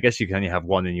I guess you can only have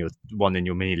one in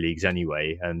your mini leagues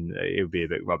anyway, and it would be a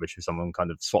bit rubbish if someone kind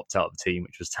of swapped out the team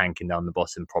which was tanking down the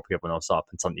bottom, propping everyone else up,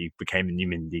 and suddenly became a new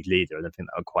mini league leader. I don't think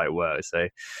that would quite work. So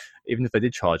even if I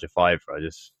did charge a £5, I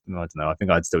don't know, I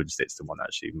think I'd still just stick to one,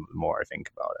 actually, the more I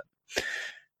think about it.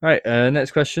 Right,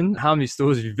 next question. How many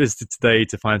stores have you visited today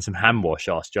to find some hand wash?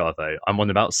 Asked Jarvo. I'm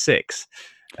on about 6.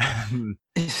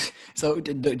 So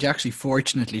actually,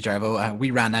 fortunately, Jarvo, we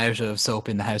ran out of soap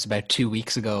in the house about 2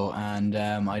 weeks ago, and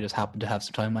I just happened to have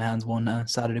some time on my hands one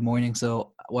Saturday morning.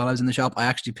 So while I was in the shop, I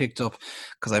actually picked up,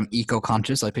 because I'm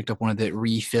eco-conscious, I picked up one of the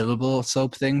refillable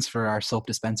soap things for our soap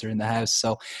dispenser in the house.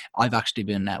 So I've actually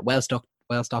been well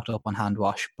stocked up on hand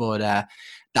wash, but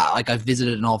I've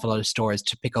visited an awful lot of stores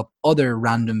to pick up other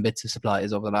random bits of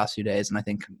supplies over the last few days, and I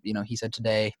think he said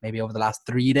today, maybe over the last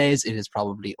 3 days, it is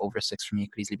probably over 6 for me.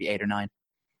 It could easily be 8 or 9.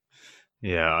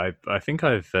 Yeah, I think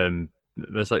I've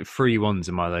there's 3 ones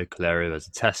in my local area. There's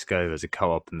a Tesco, there's a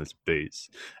Co-op, and there's Boots,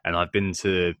 and I've been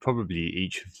to probably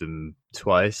each of them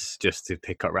twice just to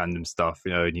pick up random stuff,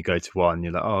 and you go to one,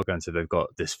 you're like, oh, going to, they've got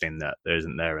this thing that there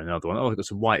isn't there, and another one, oh, I've got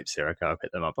some wipes here, okay, I'll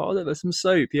pick them up. Oh, there's some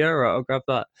soap, yeah, right, I'll grab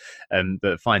that.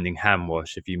 But finding hand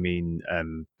wash, if you mean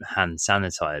hand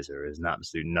sanitizer, is an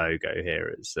absolute no-go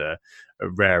here. It's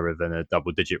rarer than a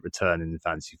double-digit return in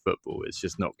fantasy football. It's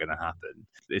just not going to happen.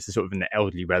 It's a sort of an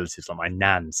elderly relatives, like my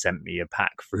nan sent me a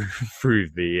pack through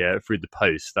the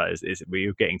post. That is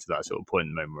we're getting to that sort of point in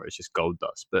the moment where it's just gold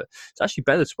dust. But it's actually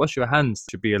better to wash your hands.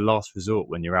 Should be a last resort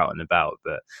when you're out and about,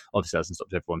 but obviously that doesn't stop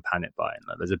everyone panic buying.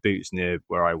 There's a Boots near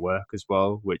where I work as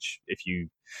well, which if you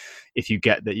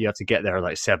get that, you have to get there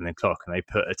at 7 o'clock, and they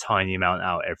put a tiny amount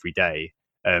out every day.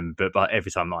 But every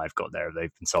time I've got there,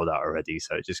 they've been sold out already.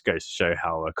 So it just goes to show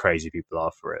how crazy people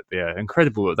are for it. But yeah,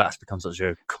 incredible that that's become such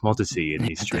a commodity in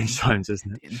these strange times,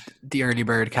 isn't it? The early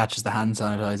bird catches the hand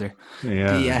sanitizer.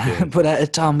 Yeah.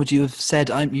 But Tom, would you have said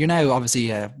you're now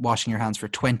obviously washing your hands for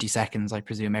 20 seconds, I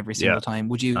presume, every single time?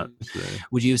 Would you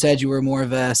have said you were more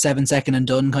of a 7-second and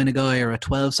done kind of guy, or a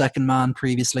 12-second man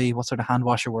previously? What sort of hand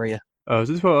washer were you? I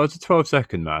was a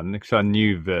 12-second man, because I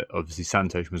knew that obviously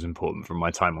Santosh was important from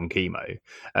my time on chemo.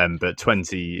 But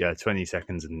 20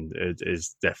 seconds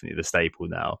is definitely the staple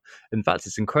now. In fact,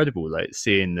 it's incredible,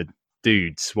 seeing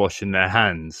dudes washing their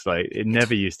hands. Like, it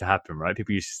never used to happen, right?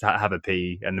 People used to have a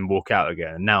pee and then walk out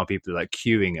again. And now people are like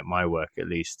queuing at my work, at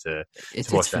least, to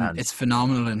wash their hands. It's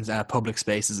phenomenal in public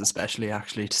spaces, especially,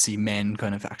 actually, to see men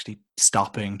kind of actually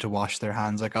stopping to wash their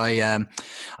hands. Like, I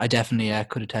definitely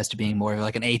could attest to being more of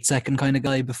like an 8-second kind of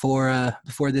guy before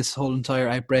this whole entire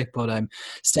outbreak, but I'm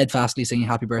steadfastly singing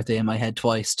happy birthday in my head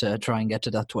twice to try and get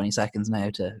to that 20 seconds now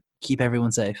to keep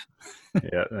everyone safe.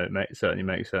 Yeah, it certainly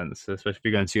makes sense, especially if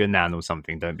you're going to your nan or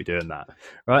something. Don't be doing that.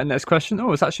 Right, next question.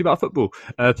 Oh, it's actually about football.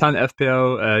 Planet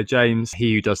FPL, James,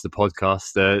 he who does the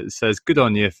podcast, says, good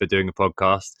on you for doing a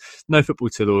podcast. No football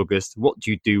till August. What do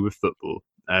you do with football?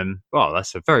 Well,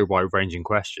 that's a very wide-ranging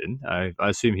question. I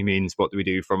assume he means what do we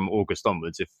do from August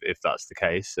onwards, if that's the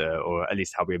case, or at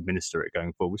least how we administer it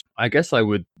going forward. I guess I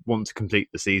would want to complete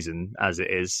the season as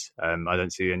it is. I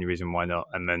don't see any reason why not,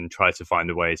 and then try to find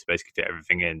a way to basically fit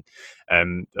everything in.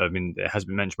 I mean, it has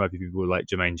been mentioned by people like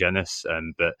Jermaine Jenas,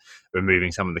 but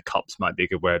removing some of the cups might be a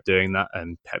good way of doing that.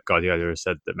 And Pep Guardiola has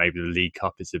said that maybe the League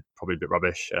Cup is probably a bit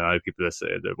rubbish. And I know people are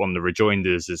saying that one of the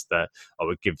rejoinders is that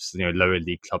it gives lower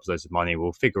league clubs loads of money.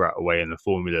 We'll figure out a way in the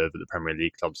formula that the Premier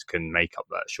League clubs can make up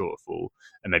that shortfall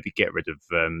and maybe get rid of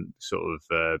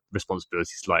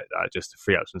responsibilities like that, just to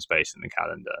free up some space in the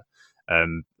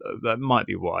calendar. That might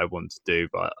be what I want to do,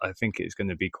 but I think it's going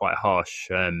to be quite harsh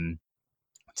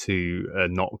to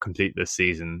not complete this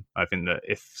season. I think that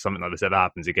if something like this ever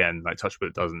happens again, like touch wood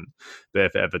it doesn't, but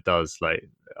if it ever does, like,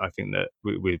 I think that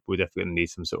we're definitely going to need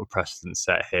some sort of precedent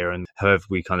set here, and however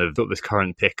we kind of got this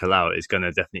current pickle out is going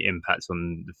to definitely impact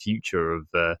on the future of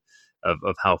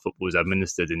how football is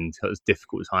administered in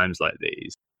difficult times like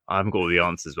these. I haven't got all the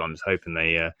answers, but I'm just hoping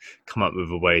they come up with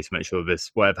a way to make sure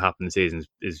this, whatever happens this season,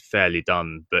 is fairly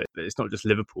done. But it's not just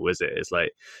Liverpool, is it? It's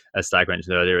like, as Stag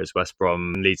mentioned earlier, it's West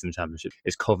Brom leads in the Championship.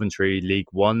 It's Coventry, League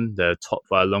One. They're top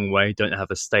by a long way. Don't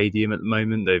have a stadium at the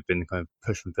moment. They've been kind of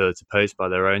pushed from pillar to post by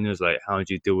their owners. Like, how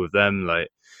do you deal with them? Like,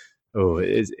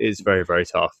 it's very, very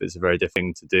tough. It's a very difficult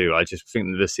thing to do. I just think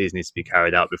that this season needs to be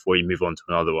carried out before you move on to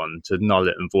another one. To null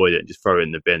it and void it and just throw it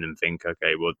in the bin and think,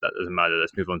 okay, well, that doesn't matter.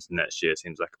 Let's move on to next year.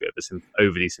 Seems like a bit of an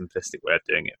overly simplistic way of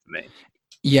doing it for me.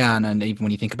 Yeah, and even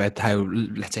when you think about how,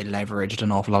 let's say, leveraged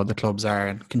an awful lot of the clubs are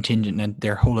and contingent, and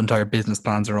their whole entire business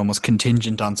plans are almost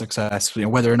contingent on success,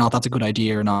 whether or not that's a good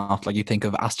idea or not. Like, you think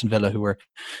of Aston Villa, who were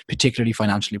particularly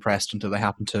financially pressed until they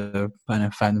happened to kind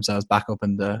of find themselves back up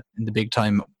in the big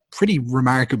time, pretty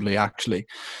remarkably, actually,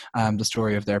 the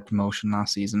story of their promotion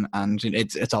last season. And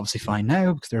it's obviously fine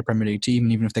now because they're a Premier League team,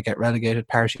 and even if they get relegated,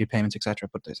 parity payments, etc.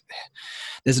 But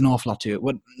there's an awful lot to it.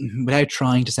 Without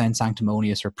trying to sound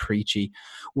sanctimonious or preachy,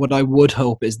 what I would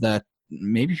hope is that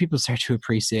maybe people start to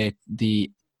appreciate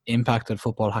the impact that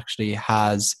football actually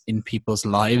has in people's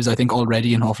lives. I think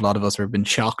already an awful lot of us have been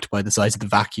shocked by the size of the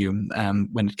vacuum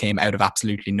when it came out of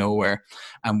absolutely nowhere,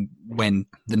 and when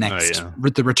the next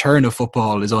the return of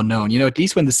football is unknown. At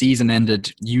least when the season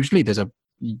ended, usually there's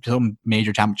some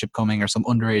major championship coming or some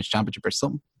underage championship or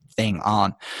something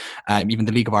on. Even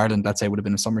the League of Ireland, let's say, would have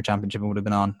been a summer championship and would have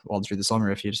been on all through the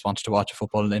summer if you just wanted to watch a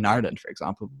football in Ireland, for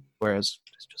example, whereas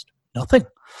there's just nothing.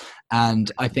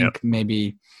 And I think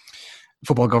maybe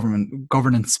football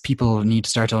governance people need to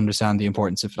start to understand the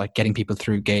importance of getting people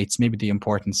through gates, maybe the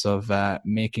importance of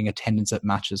making attendance at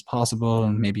matches possible,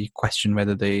 and maybe question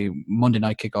whether the Monday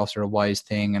night kickoffs are a wise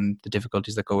thing and the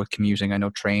difficulties that go with commuting. I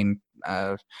know train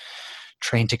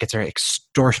tickets are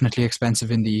extortionately expensive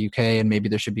in the UK, and maybe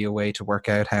there should be a way to work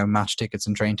out how match tickets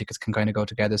and train tickets can kind of go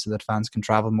together so that fans can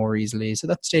travel more easily, so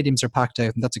that stadiums are packed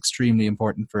out. And that's extremely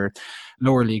important for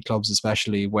lower league clubs,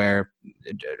 especially, where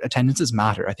attendances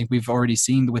matter. I think we've already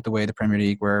seen with the way the Premier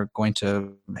League, we're going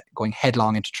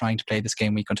headlong into trying to play this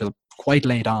game week until quite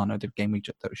late on, or the game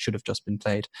week that should have just been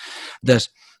played, that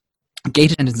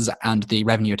gate attendances and the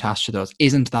revenue attached to those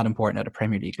isn't that important at a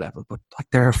Premier League level. But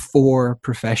there are 4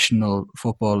 professional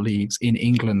football leagues in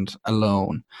England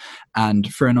alone,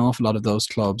 and for an awful lot of those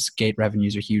clubs, gate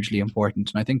revenues are hugely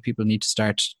important. And I think people need to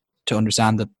start to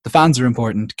understand that the fans are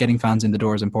important. Getting fans in the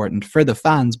door is important for the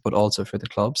fans, but also for the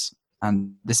clubs.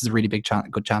 And this is a really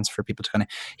good chance for people to kind of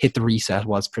hit the reset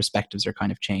whilst perspectives are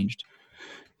kind of changed.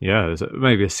 Yeah, there's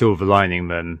maybe a silver lining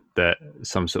then, that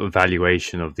some sort of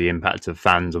valuation of the impact of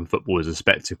fans on football as a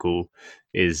spectacle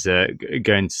is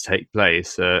going to take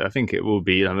place. I think it will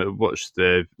be. I watched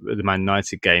the Man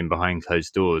United game behind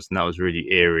closed doors, and that was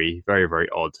really eerie, very, very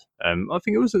odd. I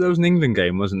think there was an England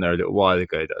game, wasn't there, a little while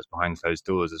ago that was behind closed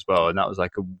doors as well, and that was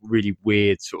like a really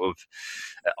weird sort of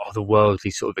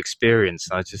otherworldly sort of experience.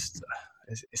 And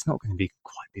it's not going to be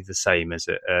quite the same as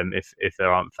it if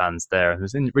there aren't fans there. And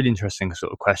there's really interesting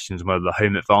sort of questions whether the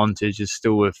home advantage is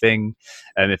still a thing,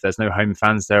 and if there's no home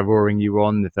fans there roaring you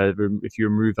on, if you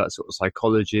remove that sort of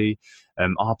psychology,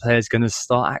 are players going to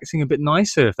start acting a bit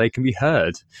nicer if they can be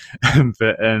heard?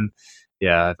 But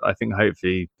yeah, I think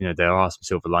hopefully, there are some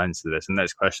silver linings to this. And the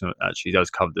next question actually does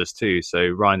cover this too. So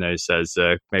Rhino says,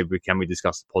 maybe can we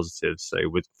discuss the positives? So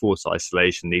with forced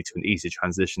isolation lead to an easier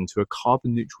transition to a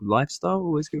carbon neutral lifestyle,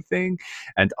 always a good thing.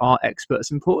 And are experts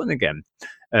important again?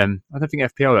 I don't think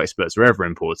FPL experts are ever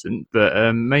important,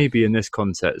 but maybe in this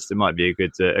context, it might be a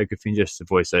good thing just to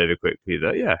voice over quickly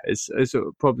that, yeah, it's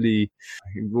probably,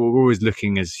 we're always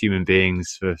looking as human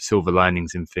beings for silver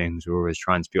linings in things. We're always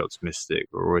trying to be optimistic.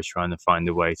 We're always trying to find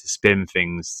a way to spin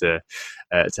things to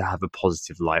have a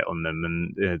positive light on them.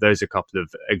 And those are a couple of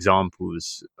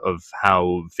examples of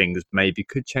how things maybe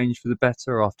could change for the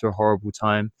better after a horrible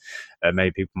time.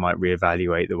 Maybe people might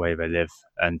reevaluate the way they live,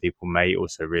 and people may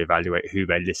also reevaluate who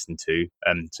they listen to.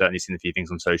 Certainly seen a few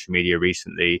things on social media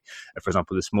recently. For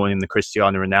example, this morning, the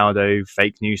Cristiano Ronaldo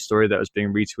fake news story that was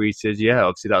being retweeted. Yeah,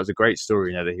 obviously that was a great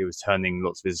story, that he was turning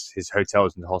lots of his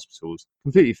hotels into hospitals.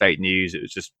 Completely fake news. It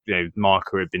was just,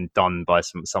 marker had been done by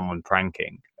someone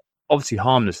pranking. Obviously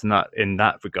harmless in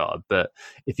that regard, but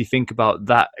if you think about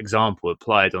that example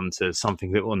applied onto something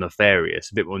a bit more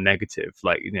nefarious, a bit more negative,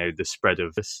 like the spread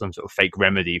of some sort of fake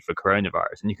remedy for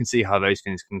coronavirus, and you can see how those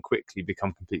things can quickly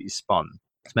become completely spun.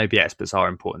 So maybe experts are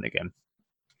important again.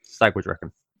 Stag, what do you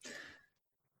reckon?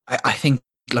 I think,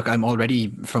 look, I'm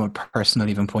already, from a personal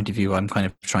even point of view, I'm kind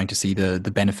of trying to see the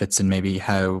benefits and maybe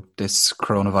how this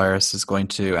coronavirus is going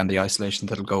to, and the isolation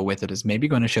that'll go with it, is maybe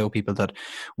going to show people that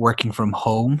working from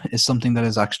home is something that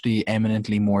is actually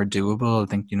eminently more doable. I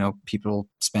think, people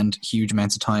spend huge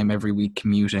amounts of time every week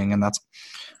commuting, and that's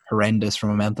horrendous from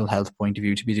a mental health point of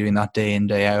view to be doing that day in,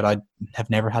 day out. I have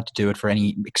never had to do it for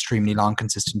any extremely long,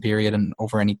 consistent period and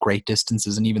over any great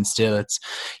distances. And even still, it's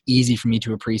easy for me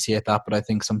to appreciate that. But I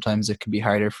think sometimes it can be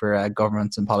harder for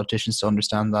governments and politicians to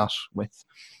understand that, with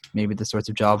maybe the sorts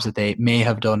of jobs that they may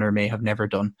have done or may have never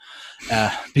done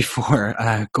before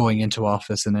going into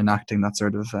office and enacting that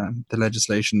sort of the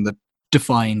legislation that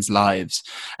defines lives.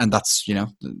 And that's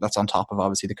that's on top of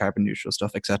obviously the carbon neutral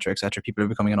stuff, etc. People are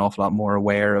becoming an awful lot more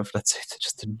aware of, let's say,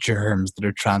 just the germs that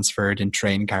are transferred in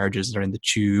train carriages or in the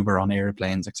tube or on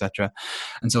airplanes, etc.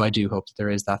 And so I do hope that there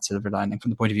is that silver lining.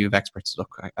 From the point of view of experts,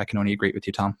 look, I can only agree with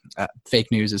you, Tom.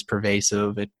 Fake news is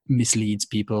pervasive. It misleads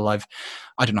people. I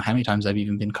don't know how many times I've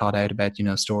even been caught out about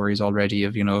stories already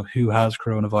of who has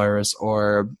coronavirus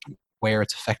or where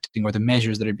it's affecting, or the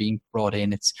measures that are being brought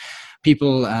in. It's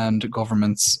people and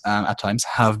governments at times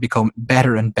have become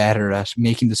better and better at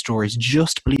making the stories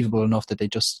just believable enough that they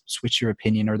just switch your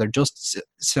opinion, or they're just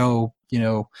so,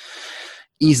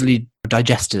 easily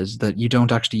digested that you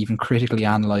don't actually even critically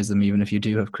analyze them, even if you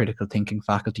do have critical thinking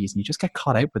faculties, and you just get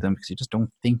caught out with them because you just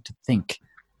don't think to think.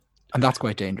 And that's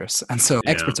quite dangerous. And so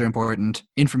experts are important,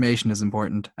 information is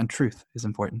important, and truth is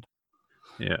important.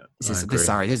 Yeah, this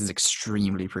is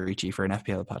extremely preachy for an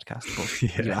FPL podcast. But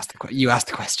yeah. You asked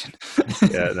the question.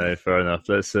 Yeah, no, fair enough.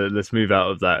 Let's move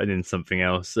out of that and into something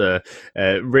else.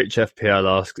 Rich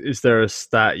FPL asks: is there a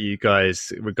stat you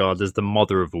guys regard as the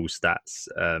mother of all stats,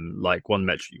 like one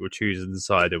metric you will choose as a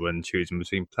decider when choosing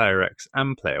between player X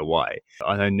and player Y?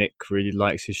 I know Nick really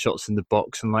likes his shots in the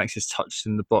box and likes his touches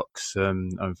in the box.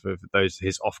 And for those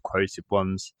his off-quoted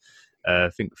ones.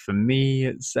 I think for me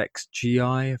it's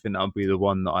XGI. I think that would be the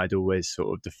one that I'd always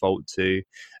sort of default to.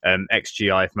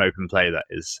 XGI from open play, that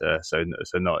is. So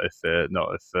not if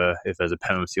there's a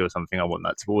penalty or something, I want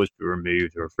that to always be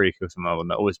removed, or a free kick or something, I want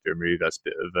that always be removed. That's a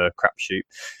bit of a crapshoot.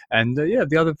 And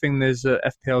the other thing, there's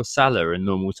FPL Salah in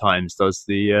normal times does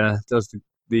the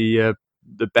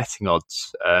betting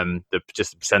odds,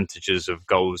 just the percentages of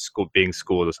goals being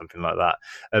scored or something like that.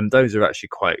 Those are actually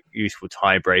quite useful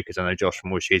tiebreakers. I know Josh from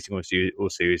More Cheating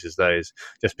also uses those,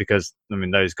 just because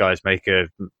those guys I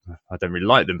don't really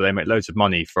like them, but they make loads of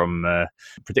money from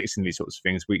predicting these sorts of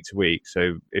things week to week.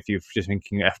 So if you're just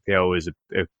thinking FPL is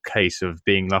a case of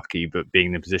being lucky but being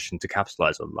in a position to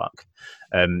capitalise on luck,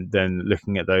 then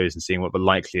looking at those and seeing what the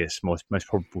likeliest, most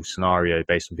probable scenario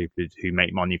based on people who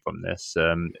make money from this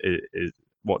is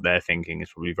what they're thinking, is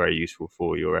probably very useful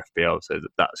for your FPL. So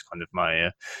that's kind of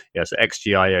my so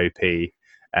XGIOP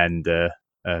and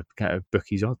kind of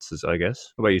bookies odds, I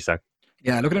guess. What about you, Zach?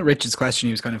 Yeah, looking at Richard's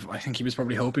question, I think he was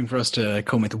probably hoping for us to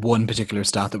come with one particular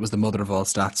stat that was the mother of all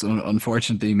stats.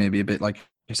 Unfortunately, maybe a bit like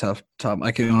yourself, Tom.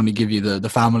 I can only give you the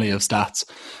family of stats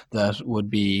that would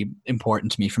be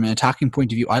important to me. From an attacking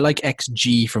point of view, I like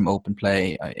XG from open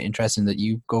play. Interesting that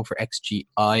you go for XGI.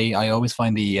 I always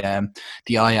find the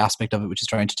I aspect of it, which is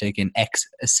trying to take in X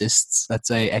assists, let's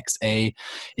say XA,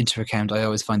 into account. I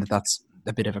always find that that's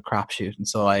a bit of a crapshoot, and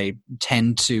so I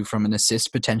tend to, from an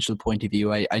assist potential point of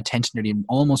view, I tend to nearly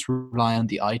almost rely on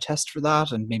the eye test for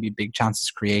that, and maybe big chances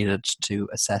created to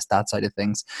assess that side of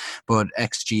things. But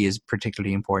XG is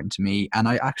particularly important to me, and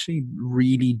I actually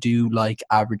really do like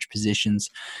average positions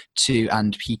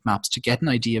and heat maps to get an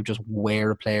idea of just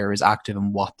where a player is active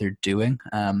and what they're doing.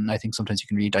 I think sometimes you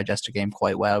can really digest a game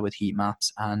quite well with heat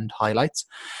maps and highlights.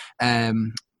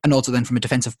 And also then from a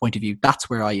defensive point of view, that's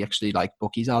where I actually like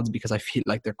bookies odds, because I feel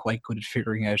like they're quite good at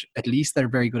figuring out, at least they're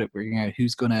very good at figuring out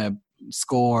who's going to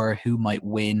score, who might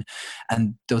win.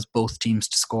 And those both teams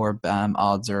to score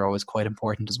odds are always quite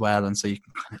important as well. And so you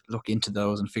can kind of look into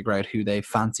those and figure out who they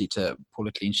fancy to pull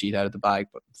a clean sheet out of the bag.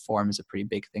 But form is a pretty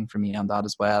big thing for me on that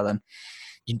as well. And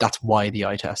that's why the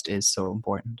eye test is so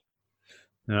important.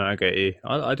 No, I get you.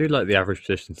 I do like the average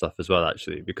position stuff as well,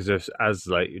 actually, because as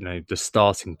like, you know, the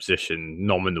starting position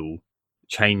nominal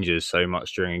changes so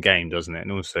much during a game, doesn't it?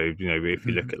 And also, you know, if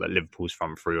you look at like Liverpool's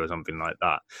front three or something like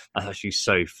that, that's actually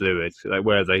so fluid. Like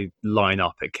where they line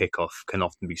up at kickoff can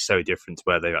often be so different to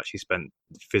where they've actually spent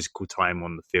physical time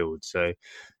on the field. So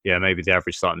yeah, maybe the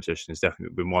average starting position has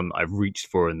definitely been one that I've reached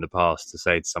for in the past to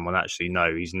say to someone, actually,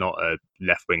 no, he's not a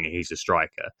left winger, he's a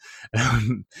striker.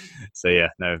 So yeah,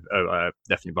 no,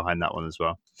 definitely behind that one as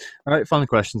well. All right, final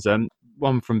questions.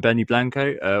 One from Benny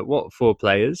Blanco. What four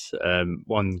players,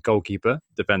 one goalkeeper,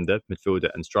 defender, midfielder,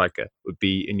 and striker, would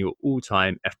be in your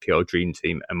all-time FPL dream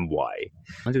team, and why?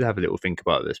 I did have a little think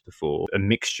about this before. A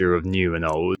mixture of new and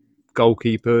old.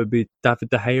 Goalkeeper would be David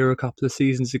De Gea a couple of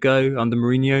seasons ago under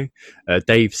Mourinho.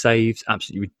 Dave saves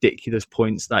absolutely ridiculous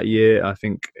points that year. I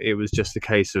think it was just a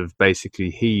case of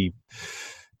he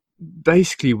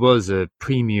was a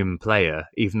premium player,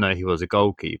 even though he was a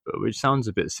goalkeeper, which sounds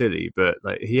a bit silly, but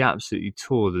like he absolutely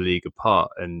tore the league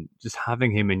apart. And just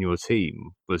having him in your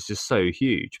team was just so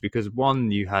huge, because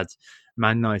one, you had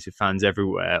Man United fans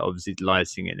everywhere, obviously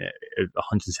delighting in it.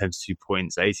 172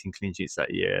 points, 18 clean sheets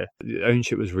that year. The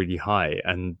ownership was really high,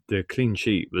 and the clean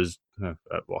sheet was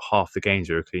half the games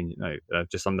were a clean.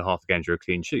 Just under half the games were a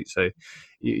clean sheet. So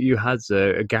you had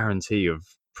a guarantee of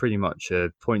pretty much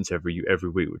points every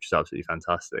week, which is absolutely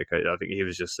fantastic. I think he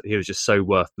was just so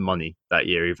worth the money that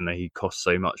year, even though he cost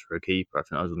so much for a keeper. I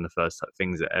think that was one of the first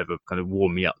things that ever kind of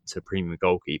warmed me up to premium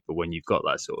goalkeeper, when you've got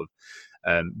that sort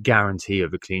of guarantee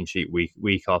of a clean sheet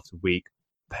week after week,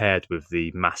 paired with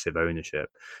the massive ownership.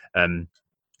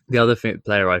 The other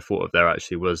player I thought of there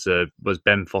actually was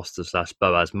Ben Foster /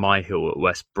 Boaz Myhill at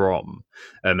West Brom.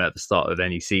 At the start of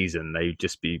any season, they'd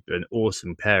just be an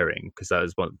awesome pairing, because that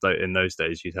was in those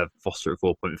days you'd have Foster at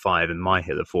 4.5 and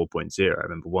Myhill at 4.0. I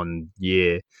remember one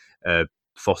year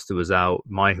Foster was out,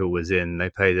 Myhill was in. They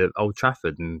played at Old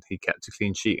Trafford, and he kept a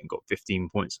clean sheet and got 15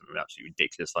 points. Something absolutely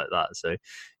ridiculous like that. So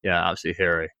yeah, absolute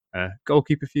hero.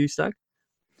 Goalkeeper for you, Stag?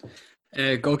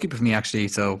 Goalkeeper for me, actually,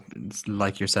 so it's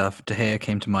like yourself, De Gea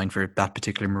came to mind for that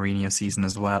particular Mourinho season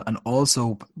as well. And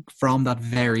also from that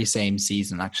very same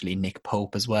season, actually, Nick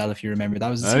Pope as well, if you remember. That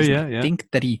was the season, I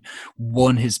think, that he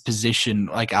won his position,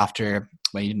 like after...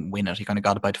 Well, he didn't win it. He kind of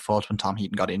got it by default when Tom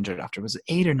Heaton got injured after, was it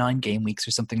 8 or 9 game weeks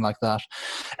or something like that.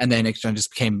 And then it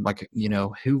just became like, you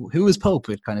know, who is Pope?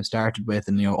 It kind of started with,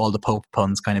 and, you know, all the Pope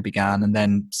puns kind of began. And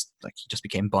then like he just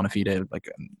became Bonafide, like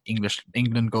an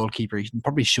England goalkeeper. He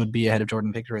probably should be ahead of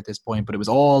Jordan Pickford at this point, but it was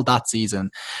all that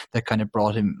season that kind of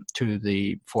brought him to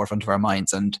the forefront of our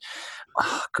minds. And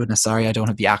goodness, sorry, I don't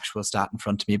have the actual stat in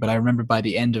front of me, but I remember by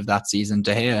the end of that season,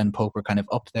 De Gea and Pope were kind of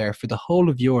up there for the whole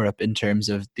of Europe in terms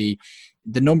of the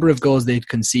number of goals they'd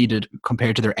conceded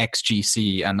compared to their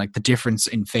XGC, and like the difference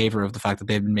in favor of the fact that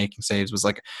they've been making saves was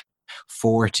like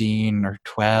 14 or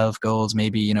 12 goals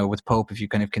maybe. You know, with Pope, if you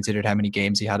kind of considered how many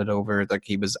games he had it over, like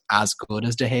he was as good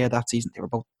as De Gea that season. They were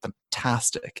both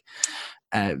fantastic.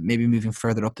 Maybe moving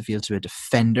further up the field to a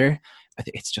defender, I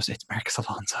think it's Marcos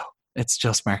Alonso. It's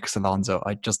just Marcos Alonso.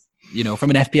 I just, you know,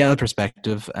 from an FPL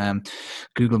perspective,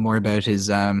 Google more about his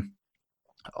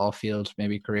off-field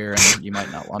maybe career, and you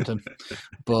might not want him.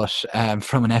 But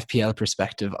from an FPL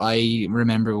perspective, I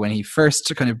remember when he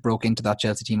first kind of broke into that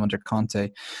Chelsea team under Conte,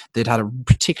 they'd had a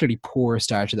particularly poor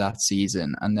start to that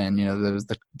season. And then, you know, there was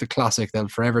the classic, they'll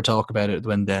forever talk about it,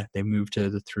 when they moved to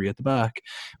the 3 at the back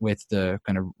with the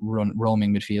kind of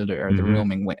roaming midfielder, or the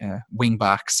roaming wing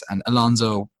backs, and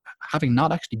Alonso, having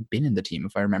not actually been in the team,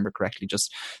 if I remember correctly,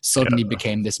 just suddenly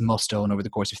became this must-own over the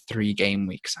course of 3 game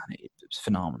weeks, and it was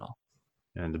phenomenal.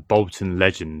 And the Bolton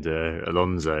legend,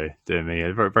 Alonso, I mean,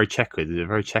 a very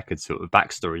checkered sort of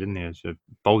backstory, didn't he? So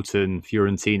Bolton,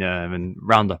 Fiorentina, and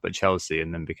round up at Chelsea,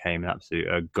 and then became an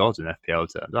absolute god in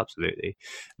FPL terms. Absolutely,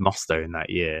 Musto in that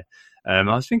year. I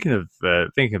was thinking of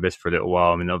this for a little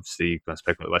while. I mean, obviously, I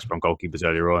spoke about the West Brom goalkeepers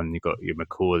earlier on. You got your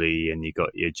Macaulay and you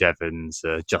got your Jevons,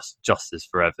 Justice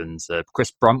for Evans. Chris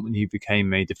Brunt, when he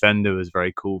became a defender, was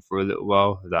very cool for a little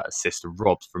while. That assist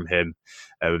robbed from him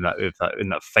in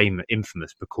that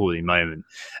infamous Macaulay moment.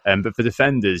 But for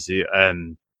defenders,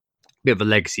 bit of a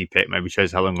legacy pick, maybe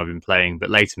shows how long I've been playing.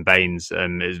 But Leighton Baines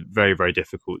is very, very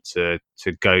difficult to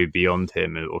go beyond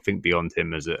him or think beyond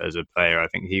him as a player. I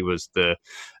think he was the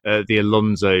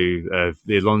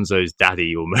Alonso's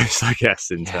daddy almost, I guess,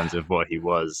 in terms of what he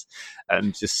was.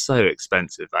 Just so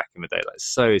expensive back in the day, like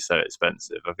so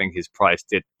expensive. I think his price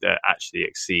did actually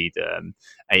exceed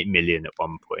 8 million at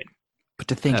one point. But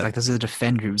to think, this is a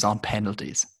defender who was on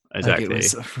penalties. Exactly, it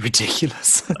was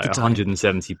ridiculous. At like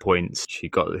 170 points. He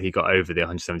got over the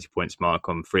 170 points mark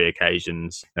on 3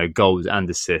 occasions. Goals and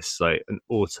assists, like an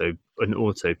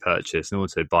auto purchase, an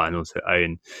auto buy, an auto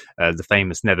own. The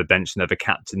famous never bench, never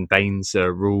captain Baines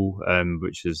rule,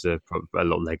 which is a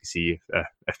lot of legacy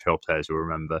FPL players will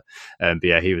remember. But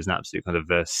yeah, he was an absolute kind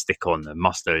of stick on, a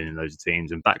must own in those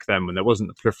teams. And back then, when there wasn't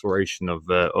the proliferation of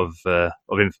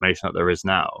information that there is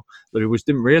now, but we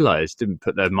didn't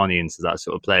put their money into that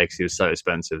sort of player because he was so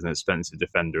expensive, an expensive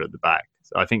defender at the back.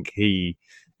 So I think he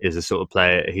is a sort of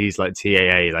player. He's like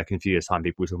TAA. Like in a few years' time,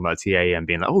 people were talking about TAA and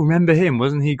being like, "Oh, remember him?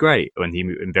 Wasn't he great?" When he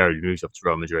invariably moves off to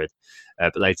Real Madrid.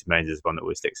 But Leighton Baines is one that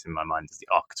always sticks in my mind as the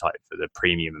archetype for the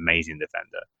premium, amazing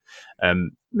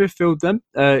defender. Midfield then,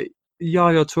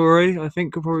 Yaya Toure, I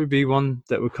think, could probably be one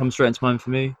that would come straight into mind for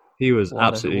me. He was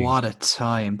absolutely what a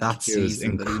time that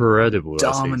season! Was incredible. He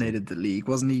dominated the league,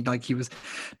 wasn't he? Like he was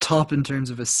top in terms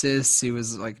of assists. He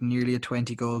was like nearly a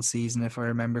 20-goal season, if I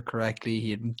remember correctly. He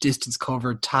had distance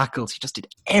covered, tackles. He just did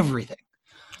everything.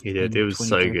 He did. It was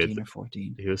so good.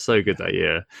 He was so good that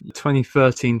year.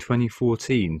 2013,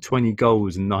 2014, 20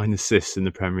 goals and 9 assists in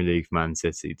the Premier League for Man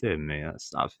City. Dear me,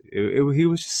 that's absolutely. He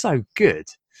was just so good.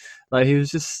 Like he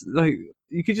was just like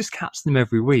you could just captain them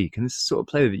every week, and this is the sort of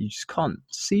player that you just can't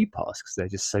see past because they're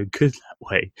just so good that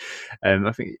way.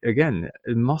 I think again,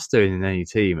 it must do in any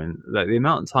team, and like the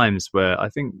amount of times where I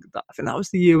think that was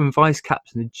the year when vice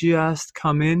captain had just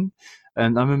come in.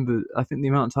 And I remember, I think the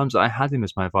amount of times that I had him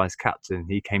as my vice captain,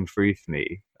 he came through for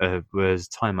me, was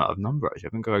time out of number, actually.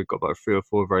 I think I got about 3 or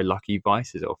 4 very lucky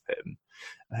vices off him.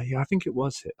 I think it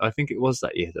was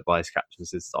that year that vice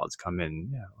captains did start to come in.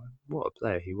 Yeah, what a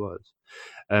player he was.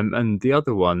 And the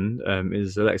other one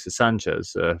is Alexis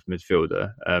Sanchez,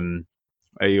 midfielder.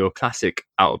 Your classic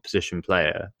out of position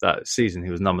player. That season he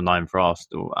was number 9 for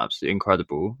Arsenal, absolutely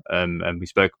incredible. And we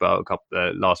spoke about a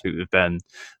couple last week with Ben,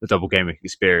 the double game week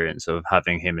experience of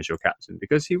having him as your captain,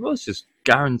 because he was just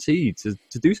guaranteed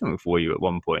to do something for you at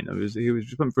one point. He was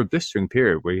just went for a blistering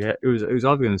period where it was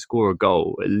either going to score a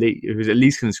goal, he was at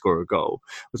least going to score a goal.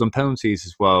 It was on penalties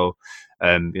as well.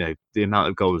 The amount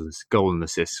of goal and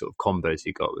assist sort of combos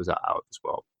he got was out as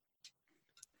well.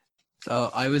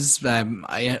 So I was,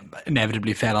 I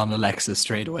inevitably fell on Alexis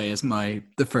straight away as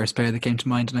the first player that came to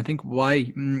mind. And I think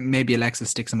why maybe Alexis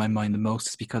sticks in my mind the most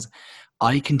is because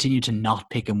I continue to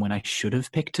not pick him when I should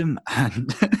have picked him.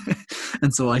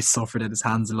 And so I suffered at his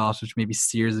hands a lot, which maybe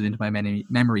sears it into my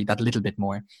memory that little bit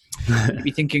more.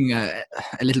 Maybe thinking a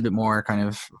little bit more kind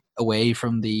of away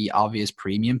from the obvious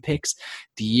premium picks.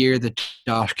 The year that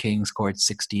Josh King scored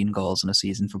 16 goals in a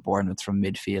season for Bournemouth from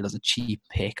midfield as a cheap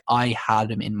pick, I had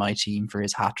him in my team for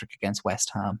his hat-trick against West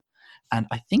Ham. And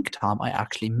I think, Tom, I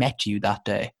actually met you that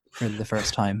day for the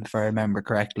first time, if I remember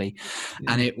correctly.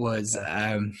 And it was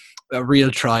a real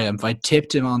triumph. I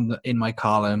tipped him in my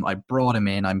column. I brought him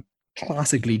in. I'm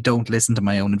classically don't listen to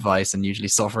my own advice and usually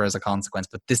suffer as a consequence,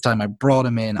 but this time I brought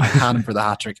him in. I had him for the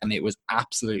hat-trick, and it was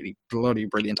absolutely bloody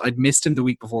brilliant. I'd missed him the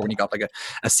week before when he got like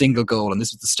a single goal, and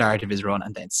this was the start of his run,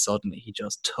 and then suddenly he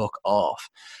just took off,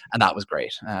 and that was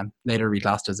great. Later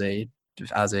reclassed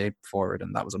as a forward,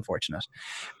 and that was unfortunate.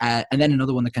 And then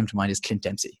another one that came to mind is Clint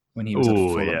Dempsey when he was at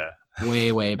Fulham. Yeah.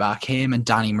 Way back. Him and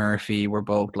Danny Murphy were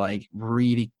both like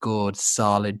really good,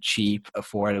 solid, cheap,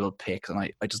 affordable picks, and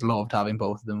I just loved having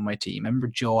both of them on my team. I remember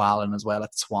Joe Allen as well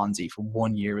at Swansea for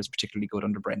 1 year was particularly good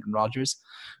under Brendan Rodgers.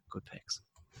 Good picks.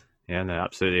 Yeah, no,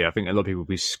 absolutely. I think a lot of people would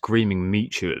be screaming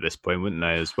Michu at this point, wouldn't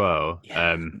they, as well?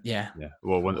 Yeah.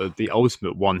 Well, the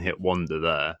ultimate one-hit wonder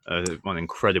there. One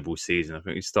incredible season. I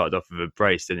think he started off with a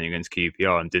brace, didn't he, against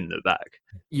QPR and didn't look back.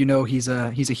 You know, he's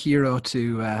a hero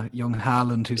to young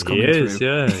Haaland, who's coming through. He is,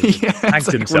 yeah. Tagged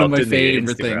like himself, one of my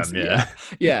favourite things. Yeah.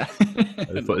 I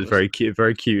thought it was very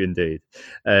cute indeed.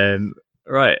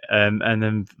 Right, and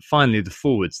then finally the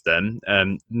forwards. Then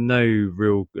no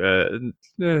real. Actually,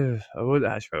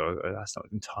 that's not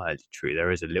entirely true. There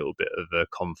is a little bit of a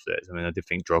conflict. I mean, I did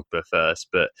think Drogba first,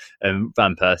 but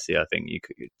Van Persie. I think you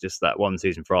could just that one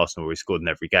season for Arsenal where he scored in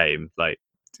every game. Like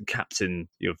captain,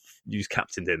 you just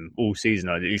captained him all season.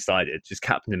 At least I did. Just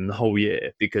captained him the whole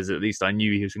year because at least I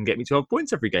knew he was going to get me 12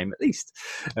 points every game at least.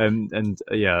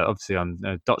 Obviously I'm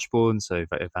Dutch born, so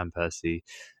Van Persie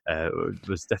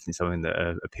was definitely something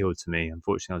that appealed to me.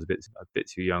 Unfortunately, I was a bit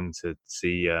too young to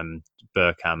see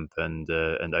Bergkamp and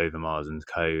Overmars and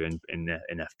co in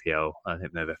FPL. I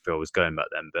don't know if FPL was going back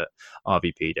then, but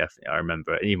RVP definitely. I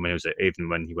remember even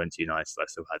when he went to United, I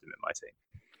still had him in my team.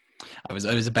 I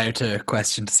was about to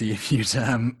question to see if you'd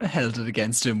held it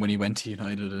against him when he went to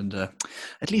United, and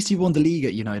at least he won the league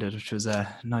at United, which was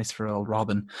nice for old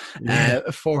Robin.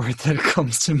 A forward that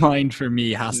comes to mind for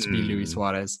me has to be Luis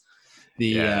Suarez.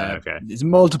 There's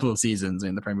multiple seasons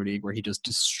in the Premier League where he just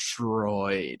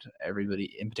destroyed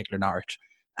everybody, in particular Norwich,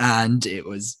 and it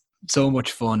was so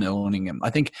much fun owning him.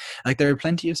 I think like there are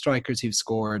plenty of strikers who've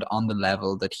scored on the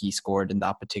level that he scored in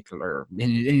that particular in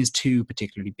his two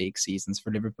particularly big seasons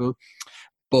for Liverpool.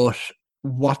 But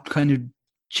what kind of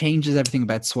changes everything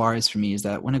about Suarez for me is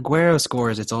that when Aguero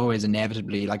scores, it's always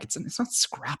inevitably like it's not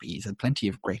scrappy. He's had plenty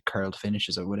of great curled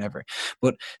finishes or whatever,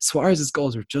 but Suarez's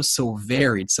goals were just so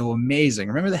varied, so amazing.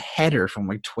 Remember the header from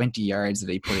like 20 yards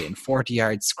that he put in,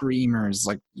 40-yard screamers,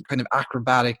 like kind of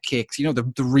acrobatic kicks, you know,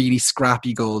 the really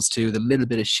scrappy goals too, the little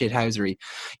bit of shithousery.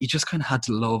 You just kind of had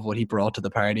to love what he brought to the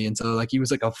party. And so like he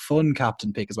was like a fun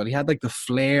captain pick as well. He had like the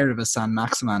flair of a San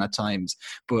Maximan at times,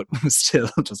 but was still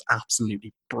just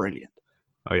absolutely brilliant.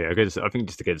 Oh yeah, I think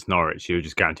just against Norwich, you were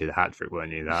just guaranteed a hat trick,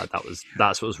 weren't you?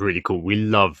 That's what's really cool. We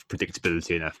love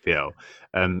predictability in FPL.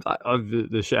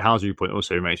 The shithousery point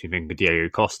also makes me think of Diego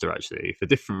Costa actually for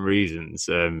different reasons.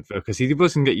 Because he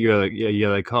wasn't get you a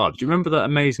yellow card. Do you remember that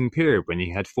amazing period when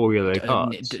he had 4 yellow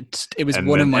cards? It was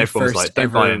one of my first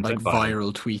ever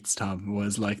viral tweets. Tom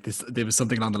was like this. There was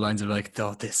something along the lines of like,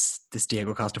 "Oh, this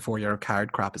Diego Costa 4-yellow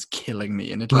card crap is killing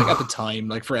me." And it like at the time,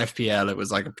 like for FPL, it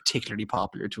was like a particularly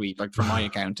popular tweet, like for my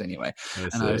account anyway.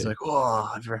 I was like,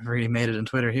 "Oh, I've really made it on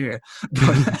Twitter here."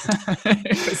 But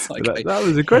it was like, that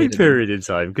was a great period in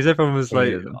time because everyone was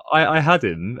like, I had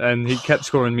him and he kept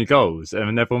scoring me goals,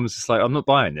 and everyone was just like, I'm not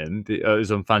buying him. It was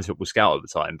on Fantasy Football Scout at the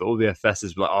time, but all the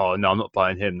FSs were like, oh no, I'm not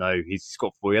buying him. No, he's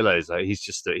got 4 yellows. Like he's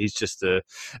just an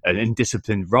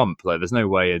indisciplined rump. Like there's no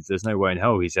way in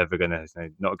hell he's ever gonna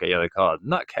not get a yellow card.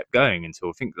 And that kept going until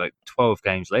I think like 12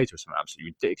 games later or something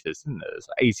absolutely ridiculous, didn't it? It's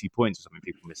like 80 points or something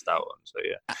people missed out on. So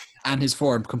yeah. And his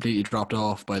form completely dropped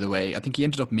off, by the way. I think he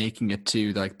ended up making it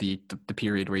to like the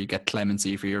period where you get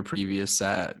clemency for your previous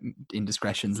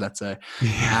indiscretions, let's say.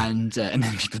 Yeah. And then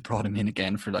people brought him in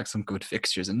again for like some good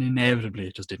fixtures, and inevitably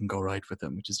it just didn't go right with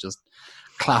him, which is just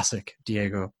classic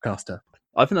Diego Costa.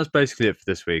 I think that's basically it for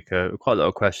this week. Quite a lot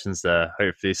of questions there.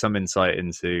 Hopefully some insight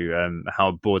into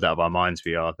how bored out of our minds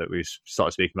we are that we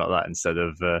start speaking about that instead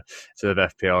of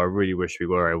FPL. I really wish we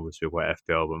were able to talk about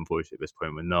FPL, but unfortunately at this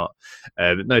point we're not.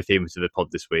 No theme to the pod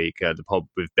this week. The pod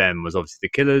with Ben was obviously the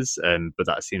Killers, but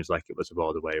that seems like it was a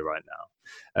world away right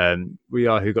now. We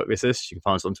are Who Got The Assist. You can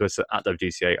find us on Twitter at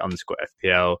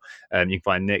WGTA_FPL. You can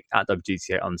find Nick at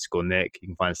WGTA_Nick. You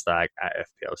can find Stag at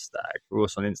FPL Stag. We're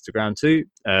also on Instagram too,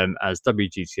 as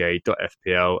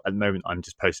WGTA.FPL. At the moment, I'm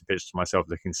just posting pictures of myself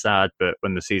looking sad, but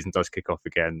when the season does kick off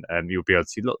again, you'll be able to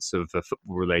see lots of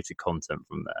football-related content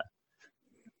from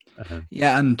there.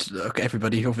 Yeah, and look,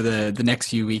 everybody, over the next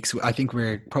few weeks, I think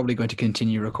we're probably going to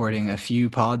continue recording a few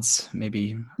pods,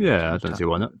 maybe. Yeah, I don't see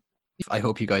why not. I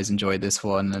hope you guys enjoyed this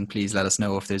one, and please let us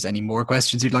know if there's any more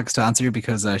questions you'd like us to answer,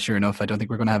 because sure enough, I don't think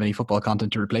we're going to have any football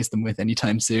content to replace them with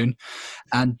anytime soon.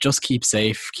 And just keep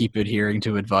safe, keep adhering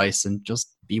to advice, and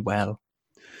just be well.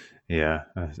 Yeah,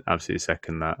 I absolutely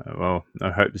second that. Well, I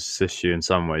hope this assists you in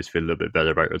some ways feel a little bit better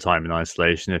about your time in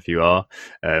isolation if you are.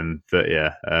 But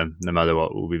yeah, no matter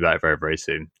what, we'll be back very, very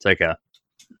soon. Take care.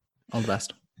 All the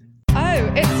best.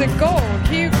 Oh, it's a goal.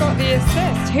 Who got the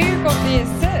assist? Who got the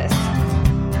assist?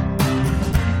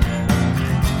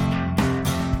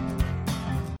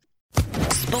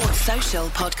 Sports Social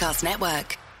Podcast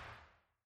Network.